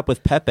paired up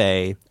with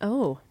Pepe.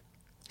 Oh.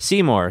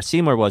 Seymour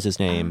was his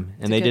name.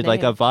 And they did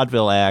like a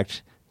vaudeville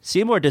act.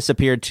 Seymour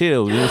disappeared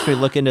too. We should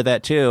look into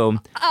that too.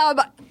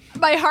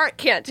 My heart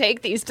can't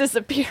take these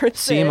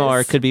disappearances.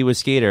 Seymour could be with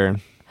Skeeter.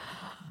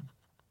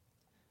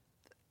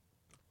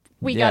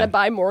 We gotta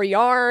buy more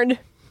yarn.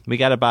 We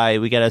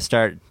gotta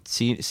start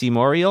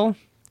Seymourial.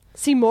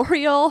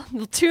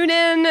 Seymourial. Tune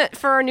in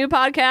for our new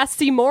podcast,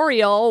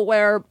 Seymourial,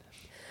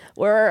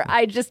 where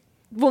I just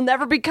will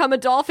never become a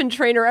dolphin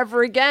trainer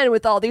ever again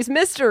with all these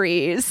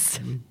mysteries.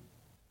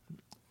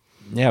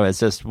 Yeah, it's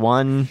just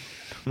one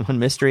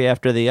mystery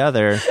after the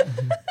other.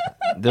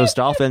 Those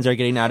dolphins are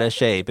getting out of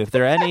shape. If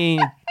there are any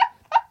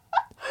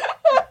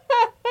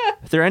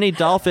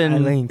dolphin,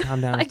 Eileen,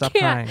 calm down. Stop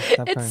crying.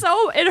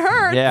 It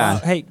hurts. Yeah.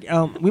 Hey,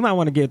 we might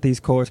want to get these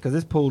cords because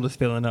this pool is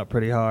filling up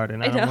pretty hard,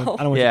 and I don't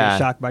want you to get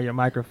shocked by your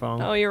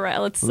microphone. Oh, you're right.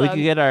 We could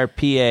get our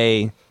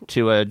PA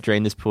to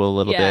drain this pool a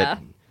little bit.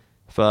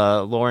 If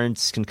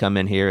Lawrence can come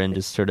in here and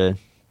just sort of,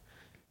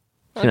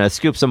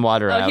 scoop some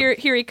water out.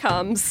 Here he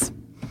comes.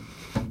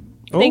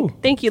 Oh.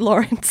 Thank you,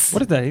 Lawrence.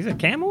 What is that? He's a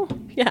camel?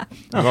 Yeah.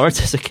 Lawrence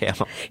is a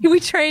camel. We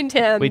trained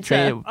him.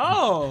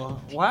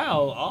 Oh,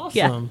 wow. Awesome.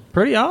 Yeah.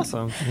 Pretty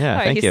awesome. Yeah,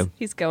 thank you.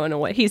 He's going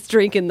away. He's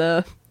drinking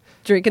the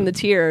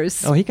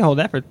tears. Oh, he can hold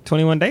that for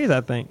 21 days,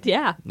 I think.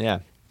 Yeah. Yeah.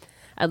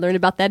 I learned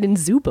about that in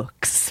zoo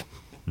books.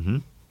 Mm-hmm.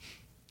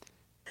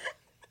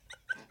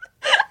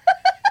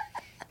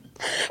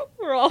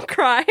 We're all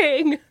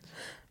crying.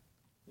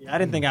 Yeah, I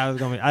didn't think I was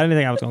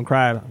gonna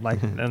cry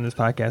like on this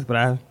podcast, but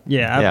I've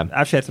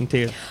shed some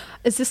tears.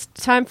 Is this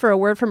time for a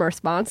word from our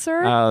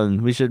sponsor?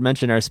 We should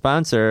mention our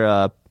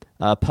sponsor,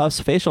 Puffs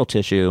Facial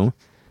Tissue.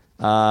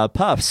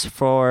 Puffs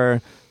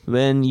for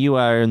when you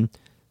are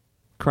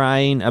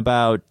crying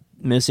about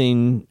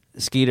missing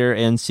Skeeter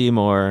and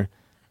Seymour,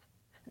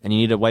 and you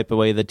need to wipe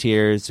away the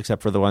tears,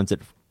 except for the ones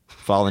that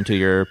fall into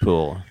your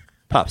pool.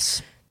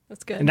 Puffs.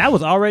 That's good. And that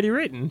was already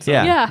written. So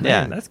Yeah.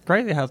 Man, that's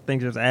crazy how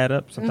things just add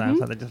up sometimes,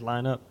 how they just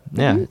line up.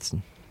 Yeah.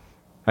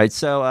 All right,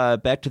 so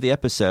back to the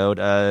episode.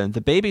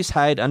 The babies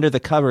hide under the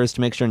covers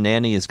to make sure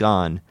Nanny is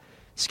gone.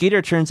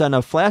 Skeeter turns on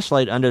a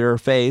flashlight under her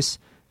face,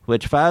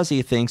 which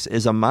Fozzie thinks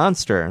is a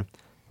monster.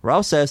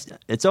 Ralph says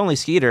it's only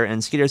Skeeter,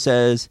 and Skeeter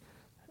says,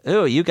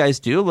 "Ooh, you guys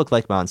do look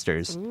like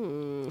monsters."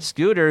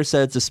 Scooter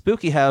says the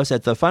spooky house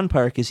at the fun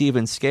park is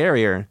even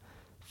scarier.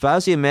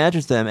 Fozzie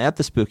imagines them at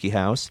the spooky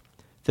house.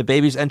 The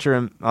babies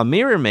enter a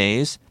mirror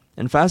maze,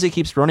 and Fozzie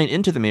keeps running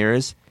into the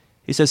mirrors.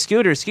 He says,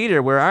 "Scooter,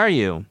 Skeeter, where are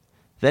you?"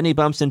 Then he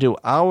bumps into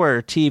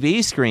our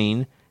TV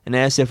screen and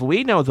asks if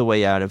we know the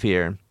way out of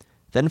here.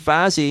 Then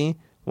Fozzie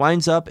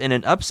winds up in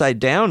an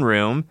upside-down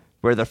room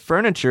where the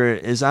furniture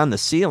is on the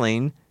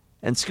ceiling,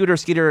 and Scooter,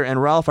 Skeeter,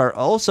 and Ralph are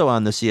also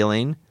on the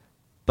ceiling.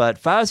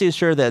 But Fozzie is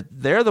sure that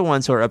they're the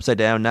ones who are upside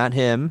down, not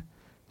him.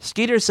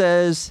 Skeeter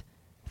says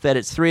that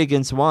it's 3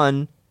 against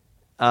 1.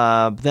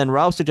 Then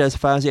Ralph suggests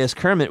Fozzie ask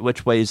Kermit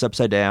which way is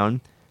upside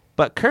down.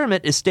 But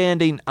Kermit is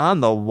standing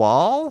on the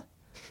wall,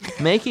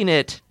 making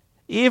it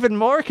even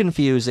more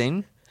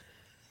confusing.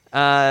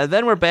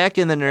 Then we're back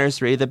in the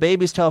nursery. The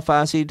babies tell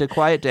Fozzie to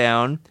quiet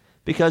down,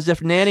 because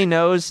if Nanny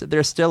knows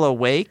they're still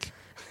awake,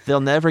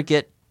 they'll never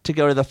get to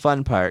go to the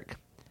fun park.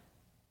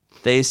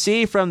 They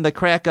see from the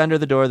crack under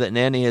the door that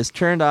Nanny has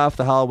turned off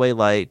the hallway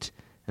light,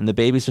 and the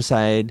babies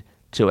decide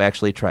to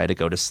actually try to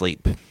go to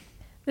sleep.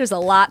 There's a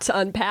lot to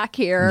unpack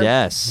here.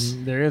 Yes.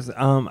 There is.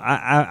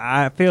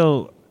 I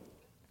feel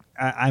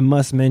I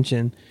must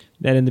mention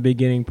that in the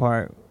beginning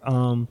part,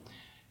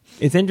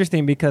 it's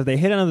interesting because they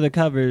hid under the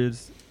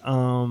covers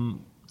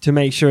to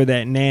make sure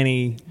that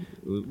Nanny,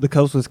 the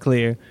coast was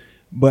clear,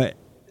 but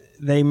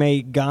they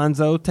made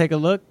Gonzo take a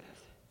look.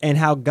 And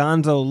how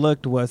Gonzo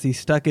looked was he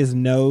stuck his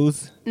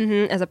nose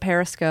as a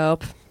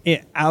periscope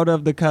out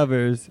of the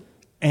covers,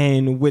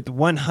 and with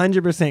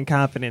 100%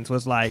 confidence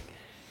was like,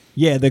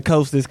 "Yeah, the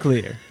coast is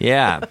clear."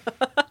 Yeah.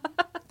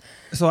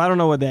 So I don't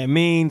know what that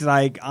means,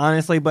 like,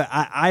 honestly, but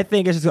I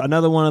think it's just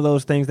another one of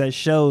those things that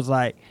shows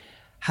like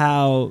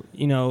how,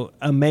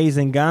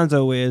 amazing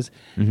Gonzo is.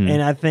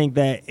 And I think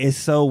that it's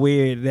so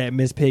weird that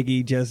Miss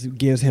Piggy just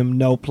gives him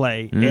no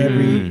play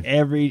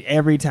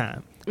every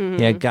time.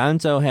 Yeah,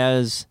 Gonzo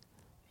has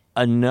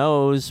a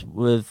nose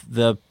with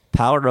the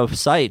power of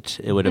sight,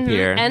 it would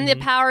appear. And the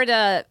power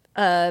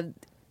to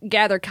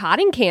gather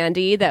cotton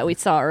candy that we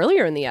saw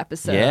earlier in the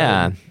episode.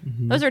 Yeah.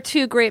 Those are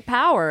 2 great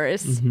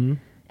powers.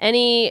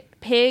 Any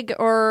pig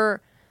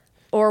or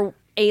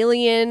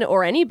alien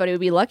or anybody would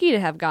be lucky to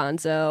have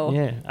Gonzo.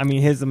 Yeah, I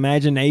mean his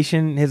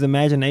imagination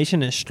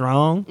is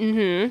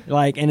strong.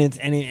 Like,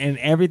 and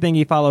everything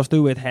he follows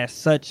through with has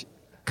such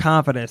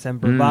confidence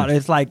and bravado.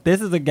 It's like this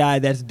is a guy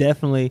that's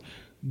definitely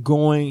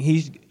going.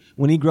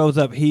 When he grows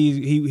up,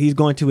 he's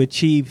going to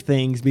achieve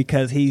things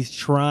because he's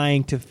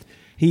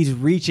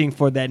reaching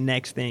for that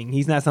next thing.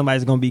 He's not somebody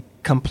who's going to be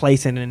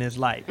complacent in his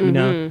life, you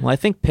know? Well, I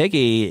think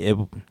Piggy, it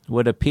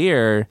would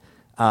appear,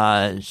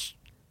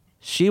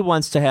 she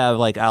wants to have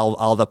like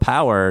all the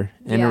power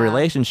in a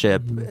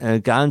relationship.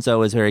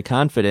 Gonzo is very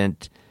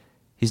confident.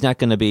 He's not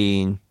going to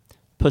be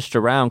pushed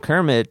around.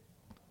 Kermit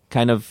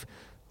kind of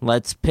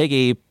lets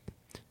Piggy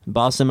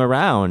boss him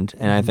around,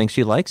 and I think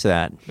she likes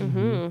that.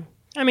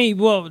 I mean,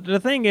 well, the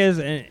thing is,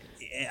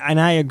 and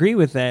I agree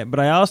with that, but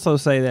I also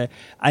say that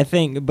I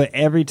think, but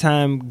every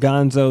time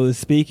Gonzo is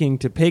speaking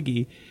to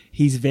Piggy,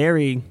 he's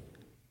very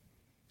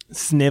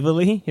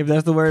snivelly, if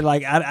that's the word.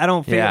 Like, I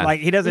don't feel like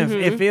he doesn't,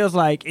 it feels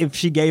like if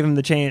she gave him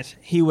the chance,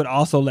 he would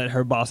also let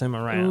her boss him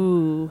around.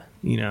 Ooh.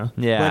 Yeah,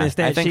 but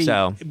instead I think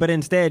so. But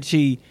instead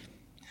she,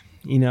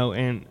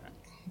 and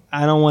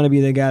I don't want to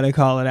be the guy to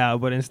call it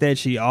out, but instead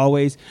she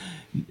always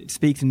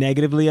speaks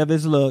negatively of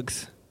his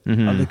looks,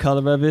 of the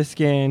color of his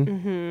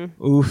skin.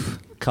 Oof.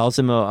 Calls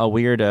him a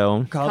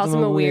weirdo. Calls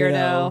him a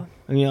weirdo.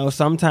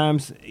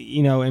 Sometimes,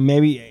 and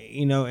maybe,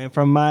 and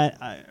from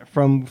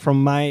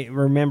my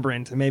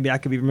remembrance, and maybe I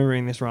could be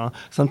remembering this wrong,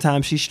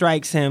 sometimes she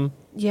strikes him.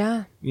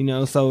 Yeah.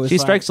 So she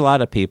strikes a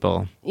lot of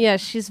people. Yeah,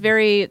 she's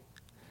very,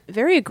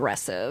 very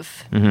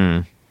aggressive.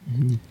 I'm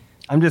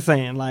just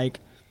saying, like,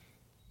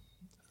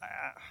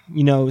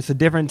 it's a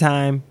different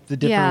time, it's a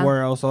different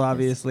world, so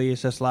obviously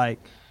it's just like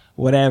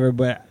whatever.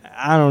 But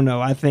I don't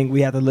know. I think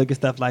we have to look at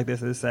stuff like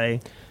this and say,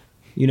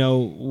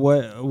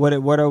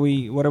 what are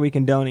we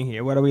condoning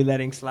here? What are we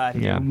letting slide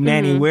here? Yeah.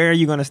 Nanny, where are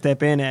you going to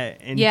step in at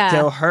and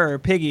tell her,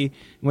 Piggy,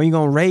 when you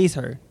going to raise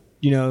her?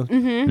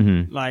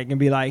 Like, and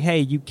be like, hey,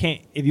 you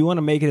can't, if you want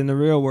to make it in the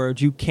real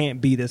world, you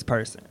can't be this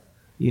person.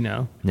 I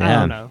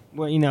don't know.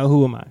 Well,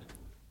 who am I?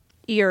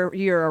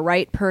 You're a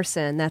right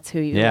person. That's who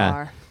you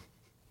are.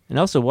 And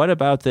also, what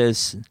about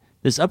this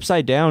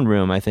upside down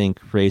room? I think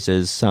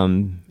raises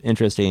some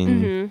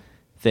interesting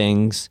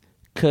things.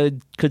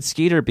 Could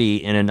Skeeter be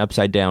in an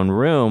upside down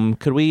room?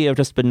 Could we have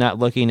just been not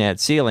looking at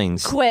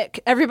ceilings? Quick,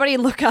 everybody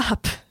look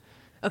up.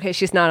 Okay,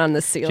 she's not on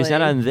this ceiling. She's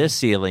not on this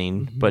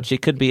ceiling, but she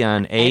could be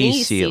on a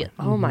ceiling.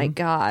 Oh my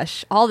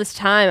gosh. All this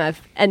time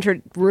I've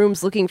entered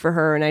rooms looking for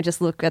her, and I just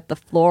look at the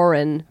floor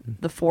and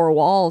the 4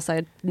 walls.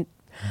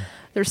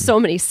 There's so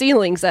many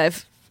ceilings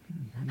I've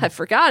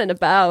forgotten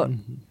about.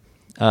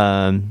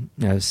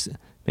 Yes,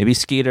 maybe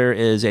Skeeter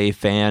is a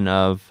fan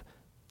of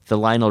the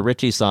Lionel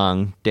Richie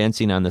song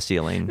 "Dancing on the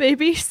Ceiling."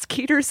 Maybe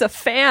Skeeter's a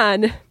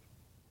fan.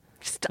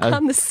 Just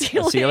on the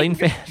ceiling. A ceiling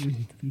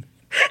fan?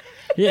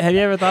 Yeah, have you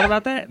ever thought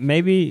about that?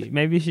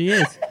 Maybe she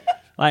is.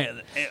 Like,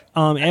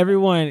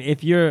 everyone,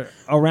 if you're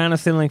around a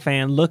ceiling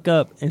fan, look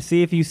up and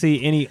see if you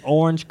see any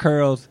orange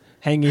curls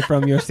hanging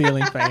from your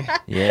ceiling fan.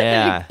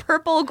 Yeah. Any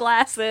purple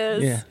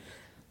glasses. Yeah.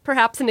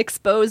 Perhaps an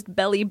exposed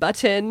belly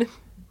button.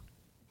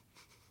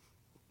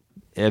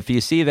 If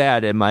you see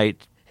that, it might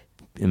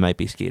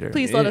be Skeeter.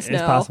 Please let us know.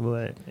 It's possible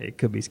that it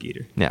could be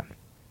Skeeter. Yeah.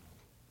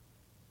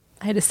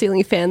 I had a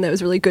ceiling fan that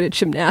was really good at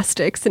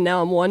gymnastics, and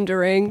now I'm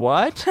wondering.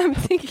 What? I'm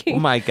thinking. Oh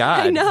my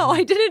God. I know.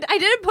 I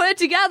didn't put it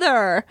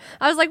together.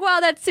 I was like, wow,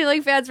 that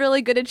ceiling fan's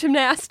really good at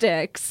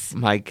gymnastics.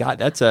 My God,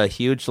 that's a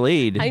huge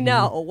lead. I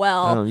know.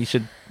 Well, Oh, you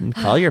should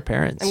call your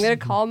parents. I'm going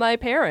to call my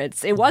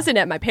parents. It wasn't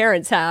at my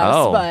parents'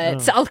 house,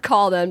 but I'll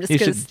call them just You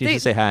because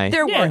should say hi.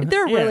 They're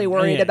really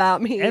worried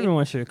about me.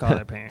 Everyone should call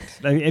their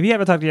parents. Like, if you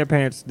haven't talked to your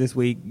parents this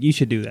week, you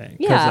should do that.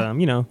 Yeah.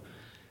 Because,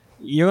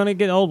 you're going to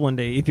get old one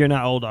day if you're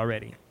not old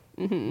already.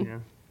 Mm-hmm.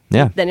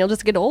 Yeah. Then you'll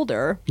just get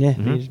older. Yeah,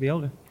 you just be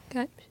older.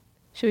 Okay.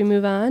 Should we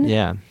move on?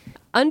 Yeah.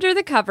 Under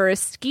the covers,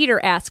 Skeeter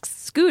asks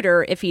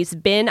Scooter if he's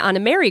been on a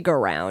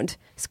merry-go-round.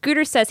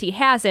 Scooter says he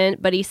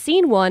hasn't, but he's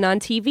seen one on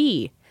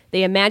TV.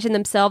 They imagine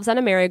themselves on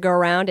a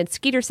merry-go-round, and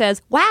Skeeter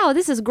says, wow,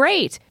 this is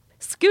great.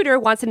 Scooter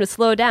wants him to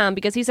slow down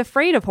because he's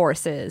afraid of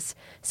horses.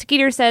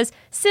 Skeeter says,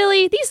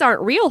 silly, these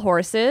aren't real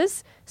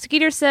horses.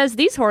 Skeeter says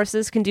these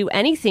horses can do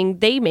anything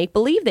they make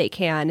believe they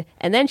can,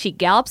 and then she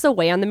gallops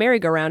away on the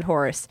merry-go-round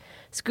horse.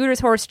 Scooter's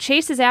horse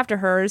chases after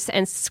hers,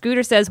 and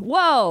Scooter says,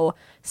 whoa!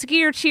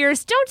 Skeeter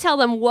cheers, don't tell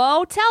them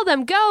whoa, tell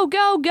them go,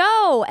 go,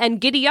 go, and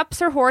giddy-ups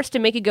her horse to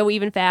make it go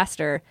even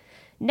faster.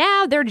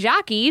 Now they're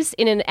jockeys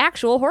in an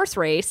actual horse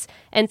race,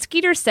 and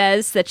Skeeter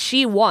says that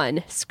she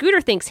won. Scooter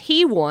thinks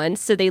he won,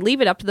 so they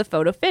leave it up to the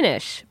photo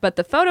finish. But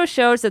the photo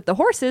shows that the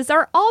horses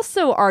are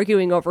also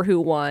arguing over who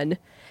won.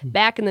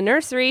 Back in the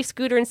nursery,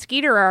 Scooter and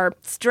Skeeter are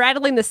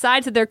straddling the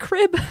sides of their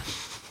crib.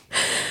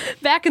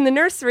 Back in the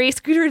nursery,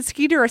 Scooter and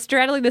Skeeter are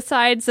straddling the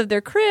sides of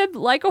their crib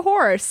like a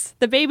horse.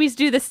 The babies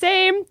do the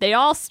same. They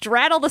all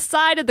straddle the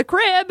side of the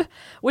crib,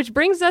 which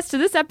brings us to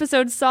this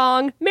episode's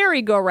song,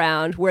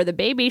 Merry-Go-Round, where the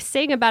babies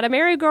sing about a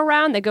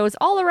merry-go-round that goes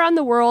all around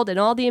the world and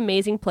all the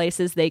amazing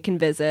places they can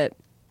visit.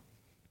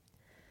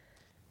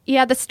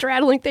 Yeah, the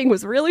straddling thing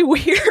was really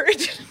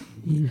weird.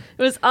 It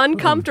was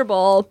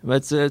uncomfortable.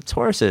 But it's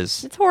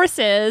horses. It's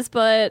horses,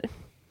 but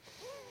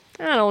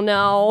I don't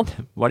know.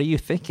 What are you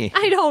thinking?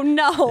 I don't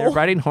know. They're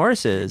riding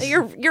horses.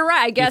 You're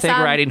right. I guess you think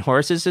riding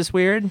horses is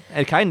weird?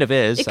 It kind of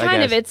is.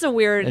 It's a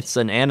weird. It's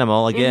an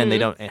animal. Again,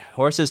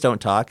 horses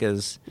don't talk,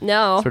 as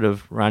sort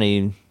of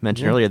Ronnie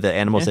mentioned earlier. The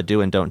animals that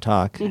do and don't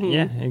talk. Mm-hmm.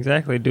 Yeah,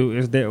 exactly.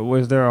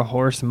 Was there a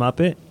horse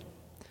Muppet?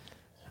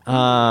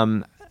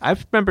 I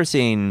remember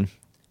seeing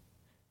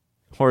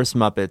horse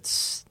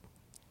Muppets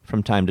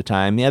from time to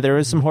time. Yeah, there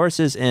was some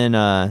horses in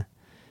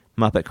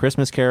Muppet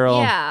Christmas Carol.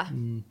 Yeah.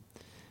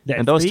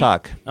 And those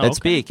talk. That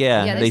speak,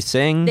 yeah. They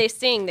sing. They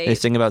sing. They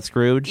sing about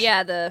Scrooge.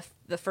 Yeah,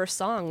 the first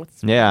song with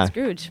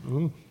Scrooge.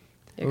 Ooh.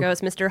 There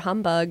goes Mr.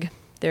 Humbug.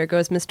 There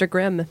goes Mr.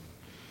 Grimm.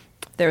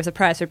 If there was a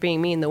prize for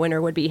being mean, the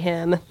winner would be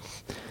him.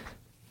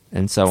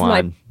 And so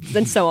on.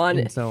 And so on.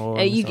 And so on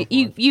And and so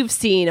you've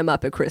seen a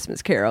Muppet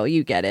Christmas Carol.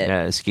 You get it.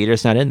 Yeah,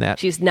 Skeeter's not in that.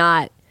 She's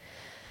not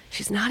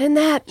in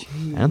that.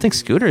 I don't think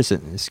Scooter's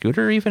in. Is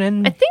Scooter even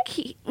in? I think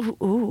he...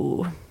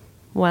 Ooh.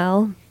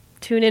 Well...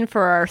 Tune in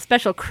for our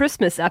special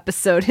Christmas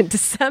episode in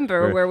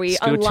December where we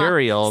unlock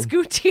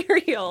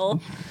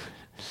Scooterial.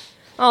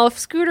 Oh, if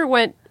Scooter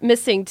went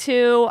missing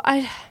too,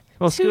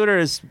 Scooter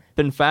has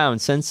been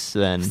found since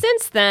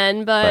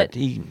then. But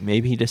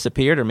maybe he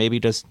disappeared, or maybe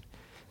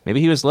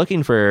he was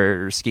looking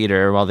for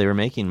Skeeter while they were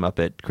making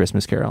Muppet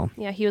Christmas Carol.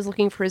 Yeah, he was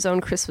looking for his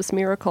own Christmas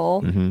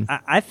miracle. Mm-hmm.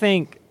 I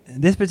think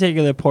this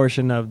particular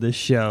portion of the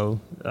show,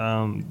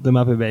 the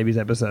Muppet Babies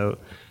episode,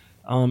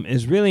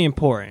 is really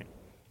important.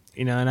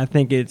 And I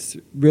think it's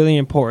really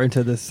important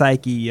to the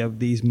psyche of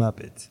these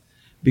Muppets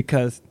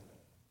because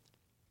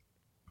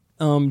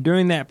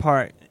during that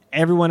part,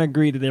 everyone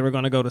agreed that they were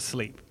going to go to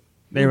sleep.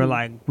 They were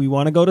like, we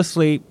want to go to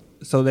sleep,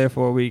 so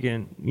therefore we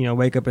can,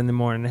 wake up in the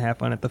morning and have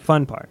fun at the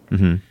fun part.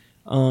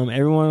 Mm-hmm.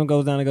 Everyone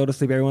goes down to go to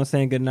sleep. Everyone's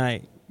saying good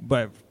night.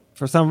 But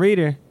for some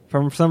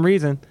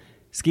reason,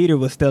 Skeeter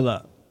was still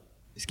up.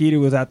 Skeeter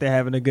was out there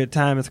having a good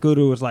time, and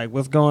Scooter was like,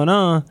 what's going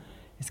on?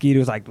 Skeeter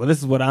was like, well, this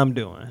is what I'm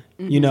doing.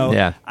 Mm-hmm.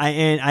 Yeah.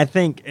 I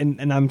think,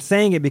 and I'm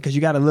saying it because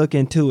you got to look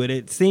into it.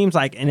 It seems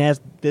like, and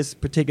as this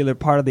particular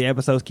part of the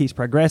episode keeps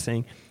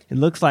progressing, it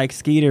looks like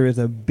Skeeter is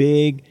a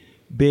big,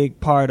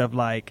 big part of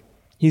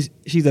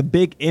she's a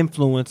big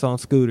influence on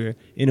Scooter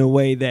in a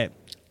way that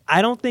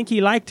I don't think he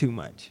liked too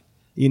much.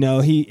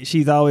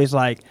 She's always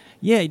like,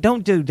 yeah,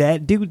 don't do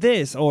that, do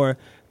this, or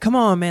come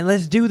on, man,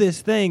 let's do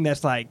this thing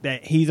that's like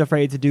that he's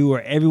afraid to do,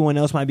 or everyone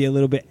else might be a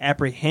little bit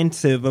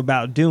apprehensive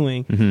about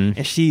doing. Mm-hmm.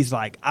 And she's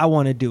like, I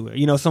want to do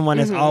it. Someone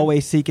that's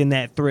always seeking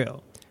that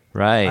thrill.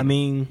 Right. I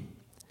mean,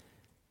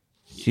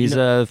 she's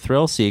a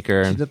thrill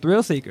seeker. She's a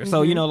thrill seeker.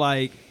 So,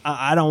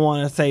 I don't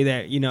want to say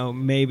that,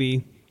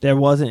 maybe there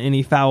wasn't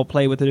any foul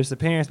play with her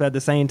disappearance, but at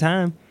the same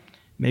time,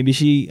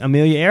 maybe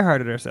Amelia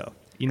Earharted herself.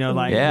 You know,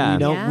 like Yeah.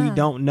 we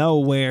don't know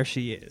where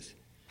she is.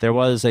 There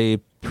was a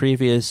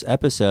previous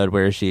episode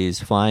where she's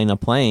flying a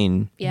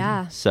plane.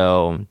 Yeah.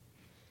 So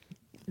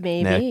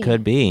Maybe. that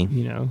could be.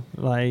 You know,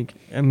 like,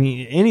 I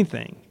mean,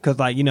 anything. Because,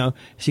 like, you know,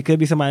 she could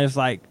be somebody that's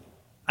like,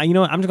 you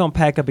know what, I'm just going to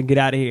pack up and get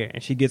out of here.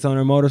 And she gets on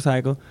her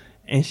motorcycle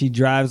and she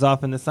drives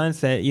off in the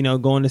sunset, you know,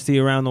 going to see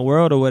around the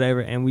world or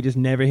whatever. And we just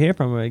never hear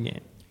from her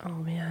again. Oh,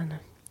 man.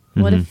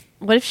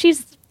 Mm-hmm. What if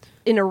she's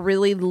in a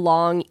really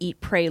long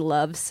eat, pray,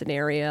 love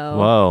scenario?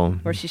 Whoa.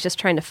 Where she's just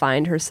trying to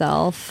find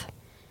herself.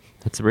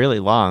 It's really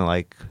long,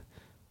 like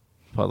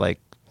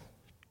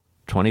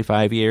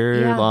 25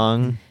 year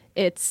long?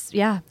 It's,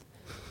 yeah.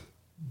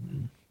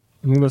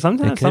 I mean, but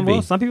sometimes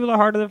be. some people are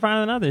harder to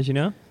find than others, you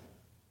know?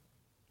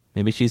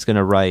 Maybe she's going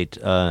to write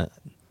her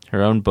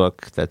own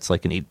book that's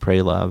like an Eat,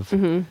 Pray, Love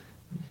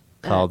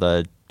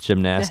called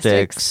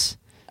Gymnastics.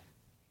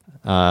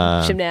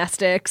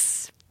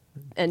 Gymnastics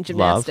and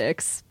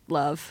gymnastics.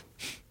 Love.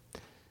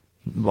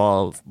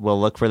 Well,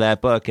 we'll look for that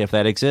book. If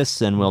that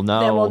exists, and we'll know.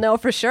 Then we'll know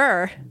for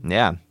sure.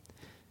 Yeah.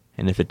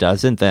 And if it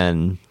doesn't,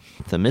 then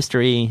the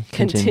mystery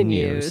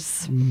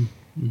continues.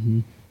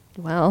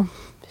 Well,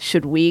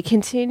 should we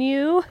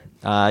continue?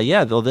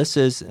 Yeah, well, this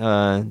is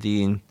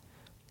the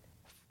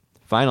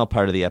final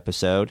part of the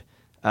episode.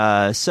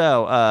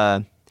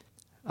 So,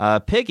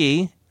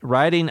 Piggy,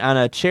 riding on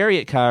a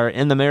chariot car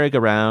in the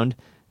merry-go-round,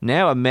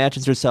 now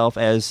imagines herself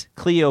as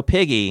Cleo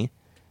Piggy,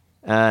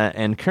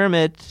 and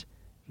Kermit,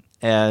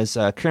 as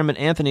Kermit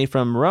Anthony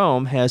from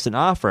Rome, has an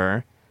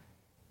offer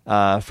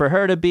for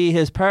her to be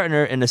his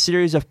partner in a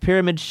series of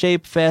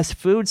pyramid-shaped fast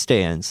food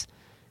stands.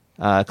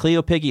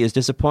 Cleo Piggy is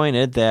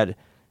disappointed that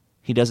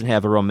he doesn't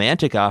have a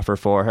romantic offer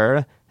for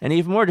her, and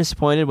even more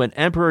disappointed when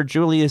Emperor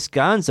Julius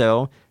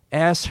Gonzo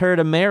asks her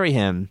to marry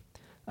him.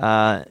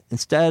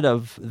 Instead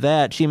of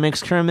that, she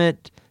makes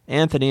Kermit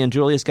Anthony and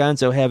Julius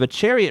Gonzo have a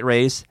chariot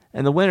race,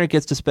 and the winner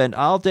gets to spend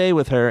all day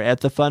with her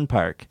at the fun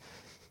park.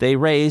 They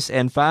race,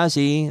 and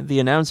Fozzie, the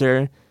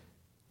announcer,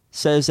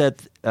 says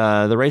that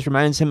the race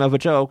reminds him of a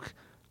joke.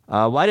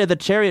 Why did the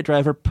chariot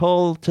driver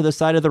pull to the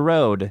side of the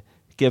road?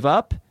 Give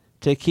up?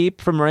 To keep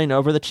from running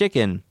over the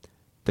chicken.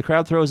 The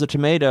crowd throws a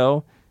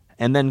tomato,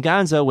 and then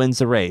Gonzo wins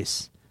the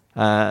race.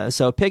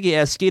 So Piggy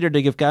asks Skeeter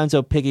to give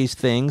Gonzo Piggy's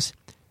things.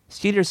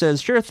 Skeeter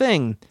says, sure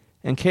thing,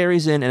 and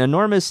carries in an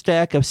enormous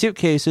stack of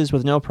suitcases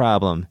with no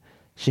problem.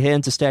 She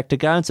hands a stack to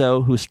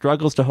Gonzo, who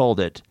struggles to hold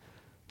it.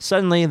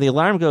 Suddenly, the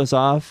alarm goes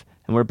off,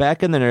 and we're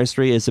back in the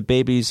nursery as the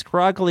babies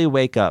groggily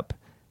wake up.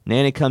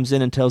 Nanny comes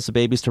in and tells the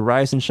babies to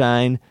rise and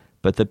shine,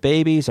 but the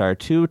babies are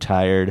too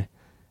tired.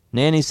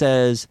 Nanny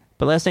says,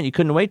 but last night you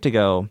couldn't wait to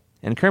go.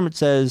 And Kermit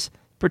says,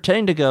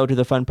 pretending to go to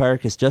the fun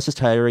park is just as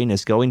tiring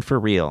as going for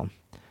real.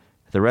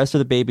 The rest of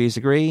the babies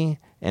agree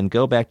and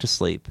go back to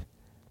sleep.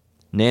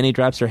 Nanny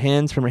drops her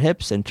hands from her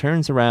hips and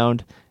turns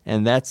around,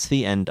 and that's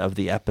the end of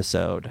the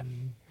episode.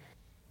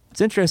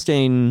 It's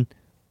interesting,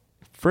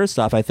 first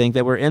off, I think,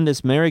 that we're in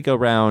this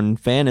merry-go-round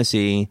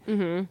fantasy,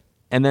 and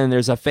then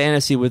there's a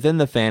fantasy within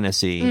the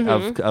fantasy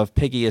of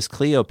Piggy as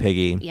Cleo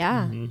Piggy.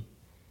 Yeah.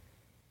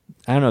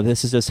 I don't know,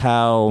 this is just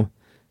how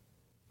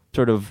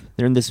sort of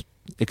they're in this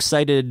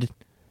excited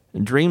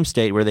dream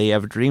state where they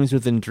have dreams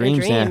within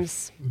dreams.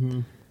 Dreams.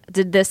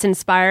 Did this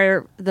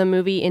inspire the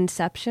movie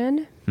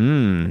Inception?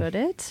 Could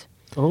it?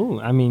 Oh,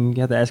 I mean,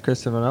 you have to ask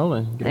Christopher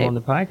Nolan. Get him on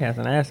the podcast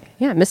and ask.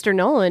 Yeah, Mr.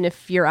 Nolan,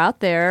 if you're out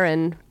there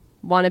and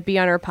want to be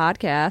on our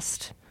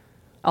podcast.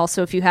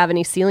 Also, if you have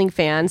any ceiling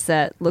fans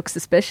that look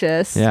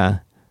suspicious. Yeah.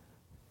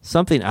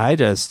 Something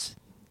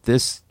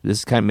this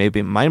kind of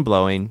maybe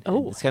mind-blowing.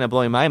 Oh. It's kind of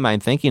blowing my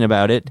mind thinking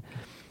about it.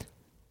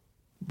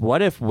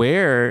 What if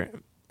we're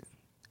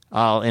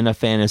all in a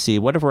fantasy?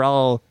 What if we're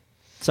all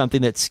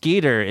something that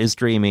Skeeter is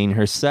dreaming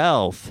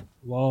herself?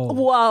 Whoa.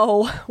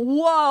 Whoa.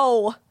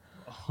 Whoa.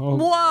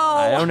 Whoa.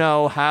 I don't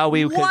know how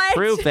we could What?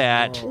 prove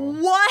that.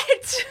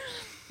 What?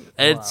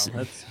 It's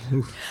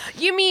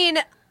You mean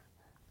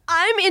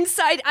I'm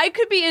inside? I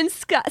could be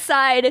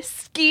inside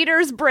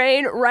Skeeter's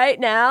brain right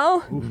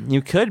now?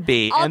 you could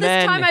be. All and this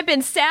then, time I've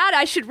been sad.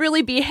 I should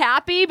really be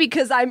happy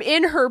because I'm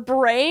in her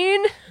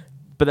brain.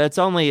 but that's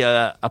only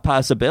a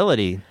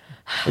possibility.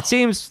 It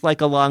seems like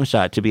a long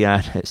shot, to be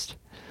honest.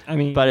 I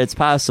mean, But it's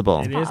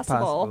possible. it is possible.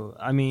 possible.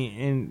 I mean,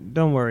 and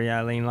don't worry,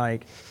 Eileen.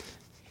 Like,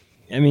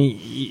 I mean,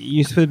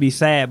 you're supposed to be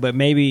sad, but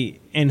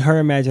maybe in her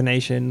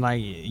imagination,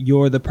 like,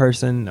 you're the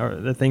person or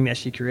the thing that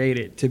she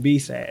created to be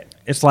sad.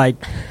 It's like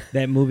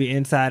that movie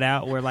Inside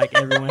Out where, like,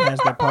 everyone has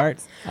their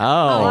parts.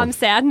 Oh. I'm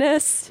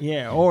sadness.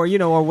 Yeah, or, you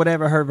know, or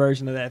whatever her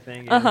version of that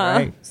thing is,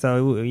 right?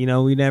 So, you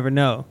know, we never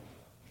know.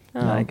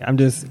 Like, I'm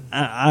just,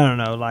 I don't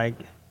know, like,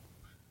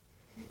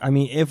 I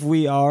mean, if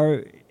we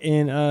are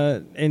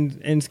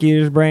in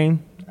Skeeter's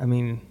brain, I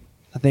mean,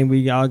 I think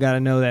we all got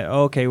to know that,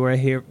 okay, we're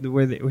here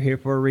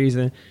for a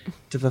reason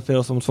to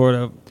fulfill some sort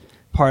of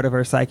part of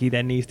her psyche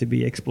that needs to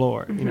be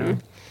explored, you know?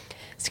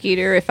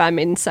 Skeeter, if I'm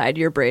inside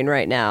your brain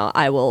right now,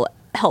 I will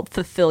help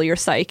fulfill your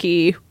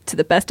psyche to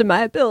the best of my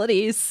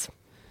abilities.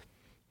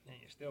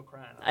 You're still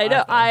crying. I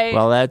know.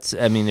 Well, that's,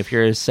 I mean, if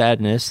you're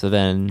sadness,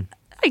 then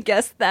I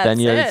guess that's then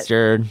it.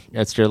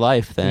 it's your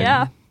life. Then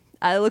Yeah,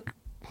 I look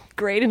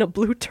great in a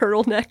blue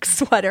turtleneck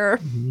sweater.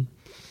 Mm-hmm.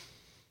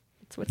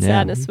 That's what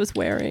Sadness was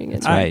wearing.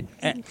 That's right.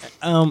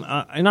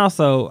 And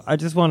also, I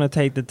just want to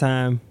take the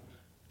time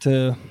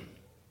to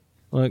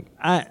look.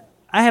 I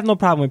have no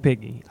problem with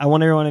Piggy. I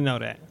want everyone to know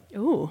that.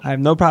 Ooh. I have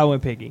no problem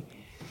with Piggy.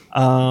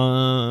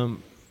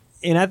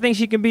 And I think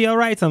she can be all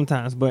right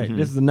sometimes, but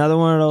this is another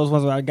one of those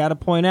ones where I got to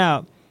point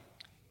out,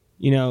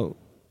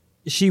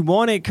 she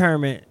wanted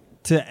Kermit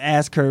to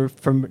ask her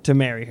to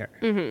marry her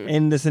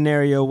in the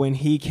scenario when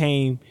he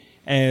came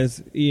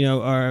as,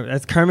 or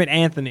as Kermit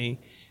Anthony,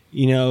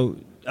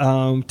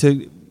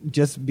 to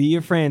just be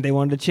your friend. They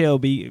wanted to chill.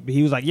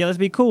 He was like, yeah, let's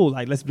be cool.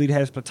 Like, let's have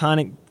this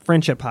platonic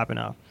friendship popping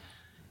off.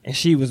 And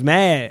she was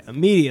mad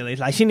immediately.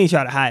 Like, she didn't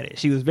try to hide it.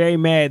 She was very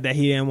mad that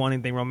he didn't want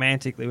anything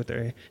romantically with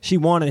her. She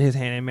wanted his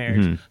hand in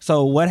marriage.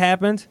 So what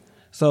happens?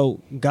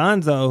 So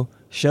Gonzo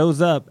shows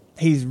up.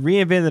 He's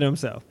reinvented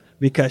himself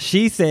because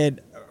she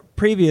said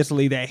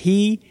previously that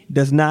he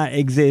does not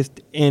exist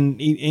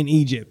in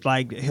Egypt.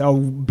 Like a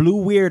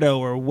blue weirdo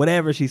or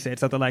whatever she said,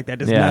 something like that,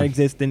 does not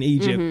exist in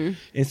Egypt.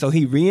 And so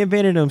he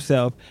reinvented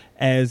himself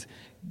as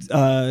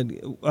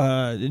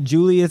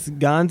Julius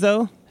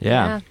Gonzo.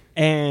 Yeah.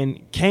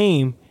 And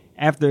came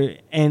after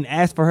and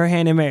asked for her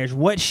hand in marriage,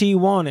 what she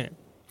wanted.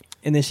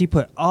 And then she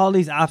put all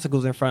these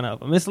obstacles in front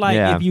of him. It's like,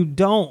 if you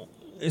don't,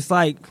 it's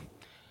like,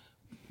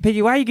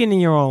 Piggy, why are you getting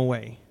in your own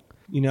way?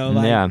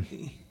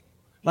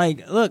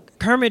 Like, look,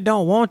 Kermit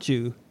don't want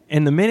you.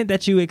 And the minute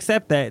that you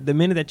accept that, the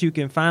minute that you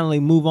can finally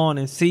move on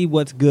and see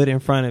what's good in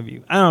front of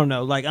you. I don't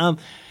know. Like, I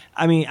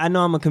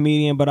know I'm a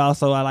comedian, but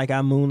also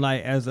I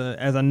moonlight as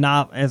a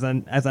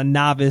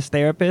novice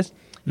therapist.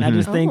 And I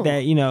just think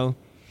that,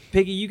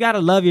 Piggy, you got to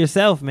love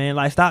yourself, man.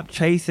 Like, stop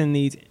chasing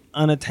these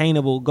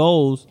unattainable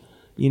goals,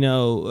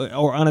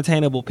 or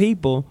unattainable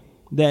people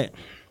that,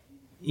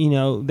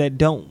 that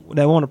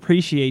won't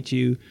appreciate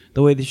you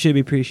the way they should be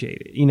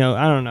appreciated.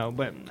 I don't know,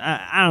 but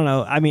I don't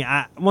know. I mean,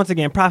 once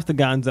again, props to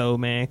Gonzo,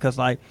 man, because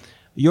like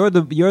you're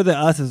the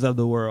us's of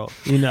the world,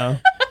 Yeah.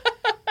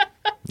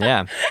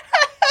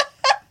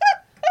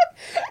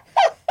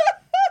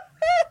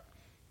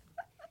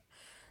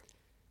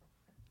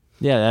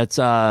 Yeah, that's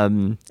I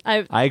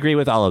agree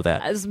with all of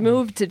that. I was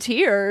moved to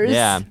tears.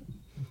 Yeah.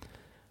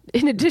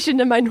 In addition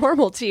to my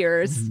normal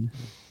tears.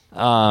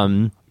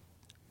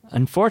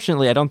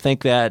 Unfortunately, I don't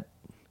think that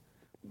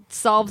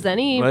solves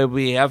any.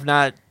 We have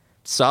not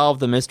solved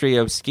the mystery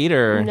of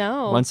Skeeter.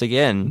 No. Once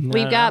again,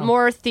 we've got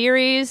more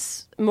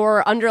theories,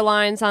 more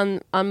underlines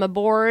on the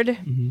board,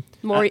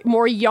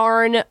 more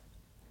yarn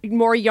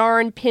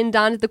pinned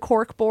onto the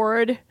cork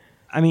board.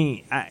 I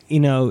mean,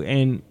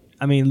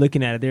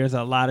 looking at it, there's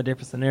a lot of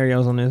different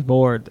scenarios on this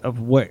board of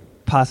what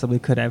possibly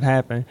could have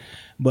happened.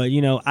 But,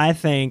 I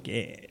think,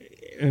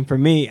 and for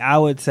me, I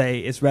would say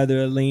it's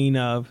rather a lean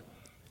of,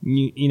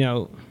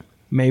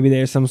 maybe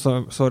there's some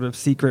sort of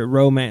secret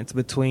romance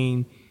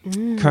between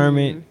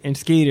Kermit and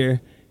Skeeter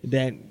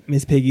that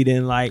Miss Piggy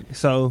didn't like.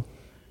 So,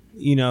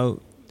 I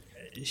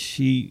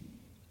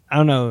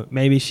don't know,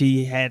 maybe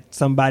she had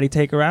somebody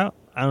take her out.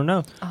 I don't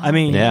know. I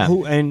mean,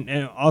 who,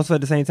 and also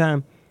at the same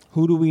time,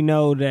 who do we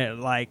know that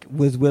like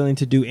was willing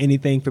to do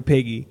anything for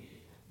Piggy?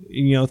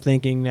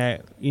 Thinking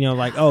that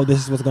oh, this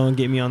is what's going to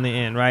get me on the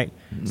end, right?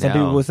 Some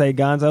people would say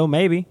Gonzo,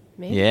 maybe.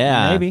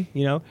 Yeah, maybe.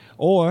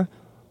 Or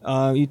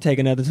you take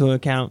another to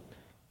account.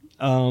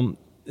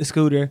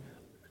 Scooter,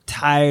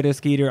 tired of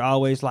Skeeter,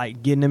 always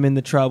like getting him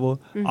into trouble,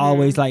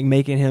 always like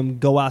making him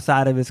go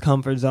outside of his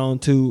comfort zone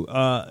for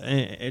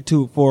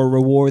a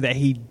reward that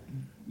he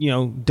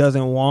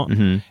doesn't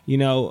want.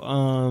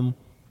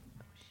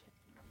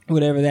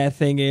 Whatever that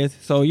thing is.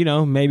 So,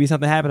 maybe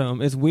something happened to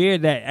him. It's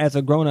weird that as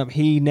a grown-up,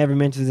 he never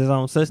mentions his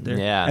own sister.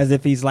 Yeah. As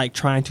if he's, like,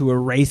 trying to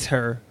erase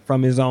her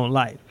from his own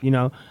life, I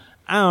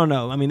don't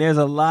know. I mean, there's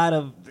a lot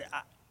of...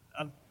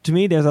 to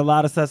me, there's a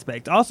lot of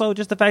suspects. Also,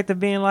 just the fact of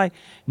being, like,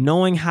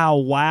 knowing how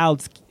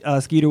wild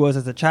Skeeter was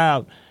as a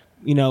child,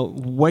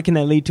 what can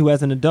that lead to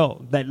as an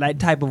adult? That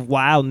type of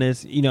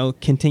wildness,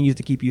 continues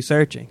to keep you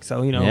searching.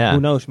 So, who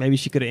knows? Maybe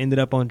she could have ended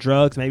up on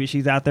drugs. Maybe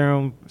she's out there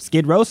on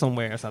Skid Row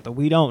somewhere or something.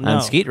 We don't know.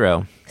 On Skid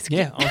Row.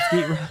 Yeah, on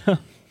Skid Row.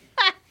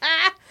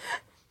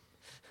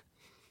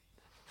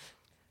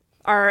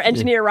 Our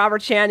engineer,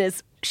 Robert Chan,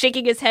 is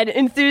shaking his head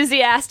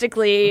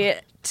enthusiastically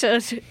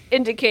to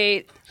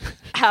indicate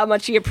how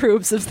much he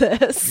approves of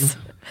this.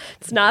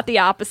 It's not the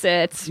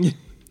opposite.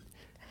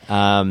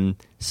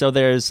 So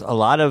there's a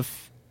lot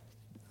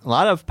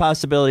of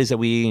possibilities that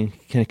we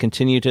can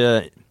continue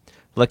to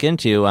look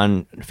into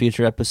on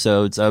future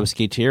episodes of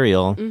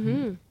Skeeterial.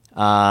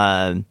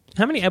 How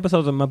many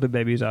episodes of Muppet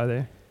Babies are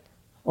there?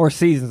 Or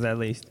seasons, at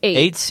least?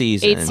 8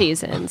 seasons. 8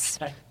 seasons.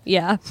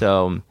 Yeah.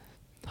 So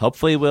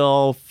hopefully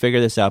we'll figure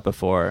this out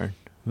before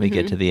we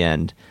get to the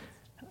end.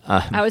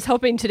 I was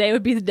hoping today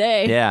would be the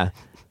day. Yeah.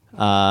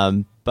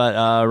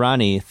 But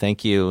Ronnie,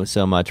 thank you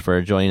so much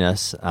for joining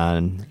us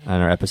on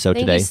our episode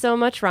today. Thank you so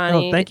much,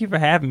 Ronnie. Oh, thank you for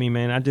having me,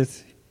 man.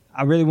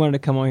 I really wanted to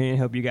come on here and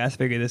help you guys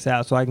figure this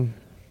out so I can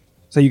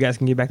so you guys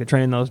can get back to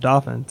training those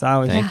dolphins.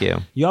 Thank you.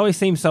 You always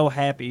seem so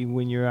happy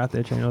when you're out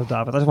there training those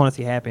dolphins. I just want to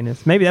see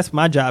happiness. Maybe that's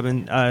my job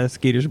in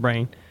Skeeter's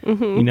brain.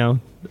 You know,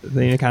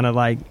 they kind of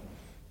like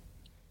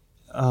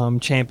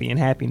champion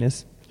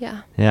happiness.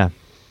 Yeah. Yeah.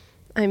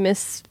 I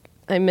miss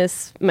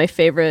my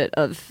favorite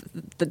of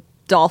the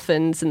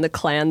dolphins in the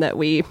clan that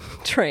we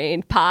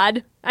trained,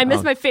 Pod. I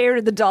miss my favorite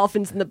of the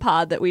dolphins in the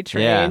pod that we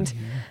trained.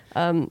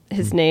 Yeah.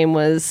 His name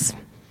was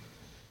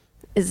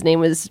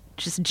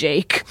just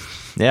Jake.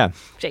 Yeah.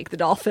 Jake the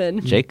dolphin.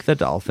 Jake the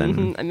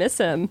dolphin. I miss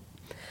him.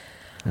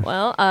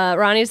 Well,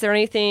 Ronnie, is there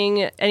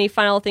any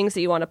final things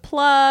that you want to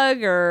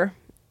plug or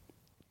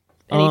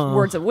any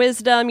words of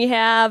wisdom you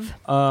have?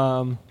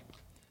 Plug.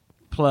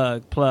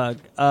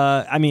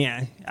 I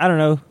mean, I don't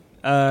know.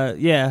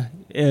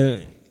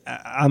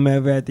 I'm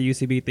ever at the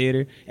UCB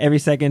Theater every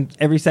second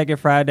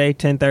Friday,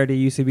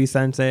 10:30 UCB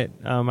Sunset.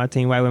 My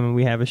team White Women,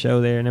 we have a show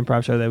there, an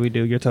improv show that we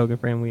do. Your token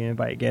friend, we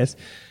invite guests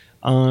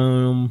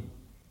to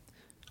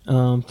come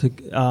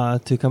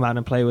out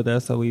and play with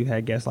us. So we've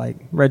had guests like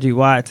Reggie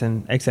Watts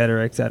and et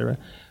cetera, et cetera.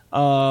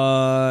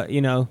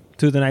 You know,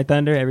 Tuesday Night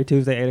Thunder every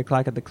Tuesday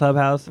 8:00 at the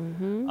Clubhouse.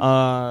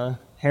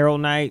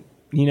 Herald Night,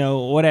 you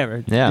know,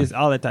 whatever. Yeah, just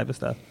all that type of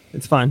stuff.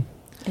 It's fun.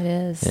 It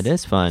is. It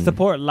is fun.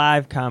 Support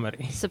live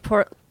comedy.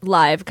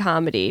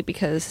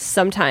 Because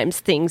sometimes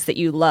things that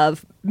you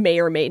love may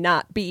or may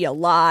not be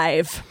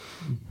alive.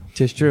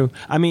 Just true.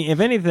 I mean,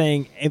 if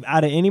anything,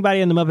 out of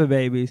anybody in the Muppet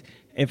Babies,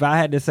 if I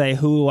had to say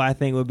who I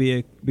think would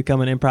become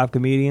an improv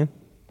comedian,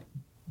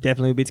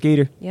 definitely would be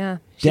Skeeter. Yeah.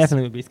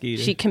 Definitely would be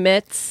Skeeter. She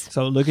commits.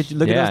 So look at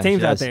those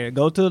teams out there.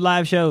 Go to the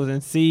live shows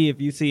and see if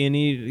you see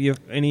any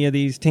of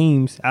these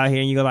teams out here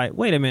and you go like,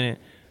 wait a minute,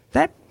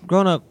 that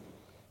grown-up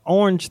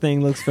orange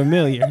thing looks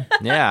familiar.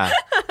 Yeah.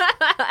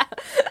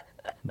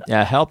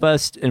 Yeah, help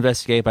us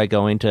investigate by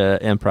going to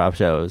improv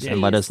shows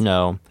and let us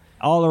know.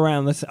 All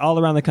around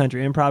the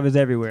country. Improv is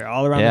everywhere.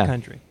 All around the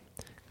country.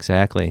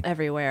 Exactly.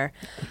 Everywhere.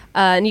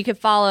 And you can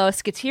follow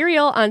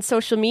Skeeterial on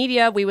social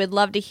media. We would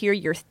love to hear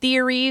your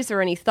theories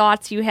or any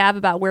thoughts you have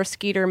about where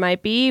Skeeter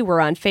might be.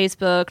 We're on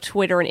Facebook,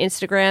 Twitter, and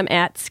Instagram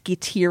at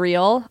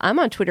Skeeterial. I'm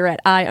on Twitter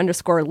at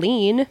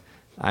I_lean.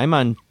 I'm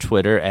on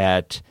Twitter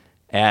at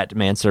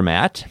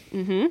ManserMatt.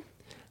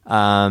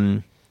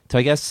 So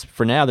I guess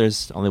for now,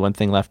 there's only one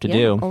thing left to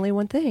do. Only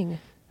one thing.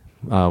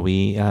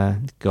 We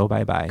go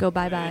bye-bye. Go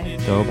bye-bye.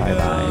 Go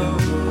bye-bye.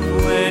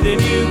 Where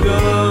did you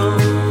go?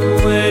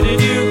 Where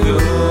did you go?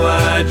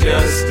 I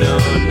just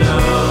don't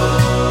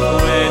know.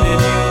 Where did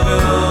you go?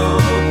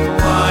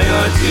 Why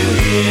aren't you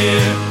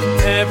here?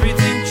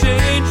 Everything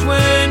changed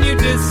when you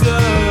disappeared.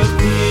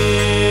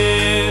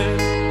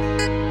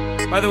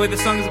 By the way, the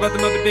song is about the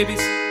Muppet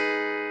Babies.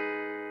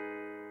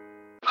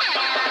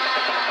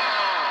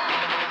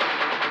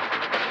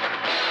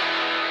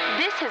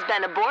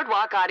 Been a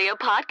Boardwalk Audio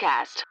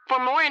podcast. For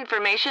more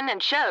information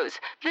and shows,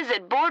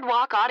 visit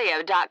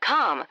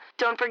boardwalkaudio.com.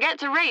 Don't forget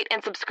to rate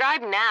and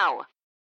subscribe now.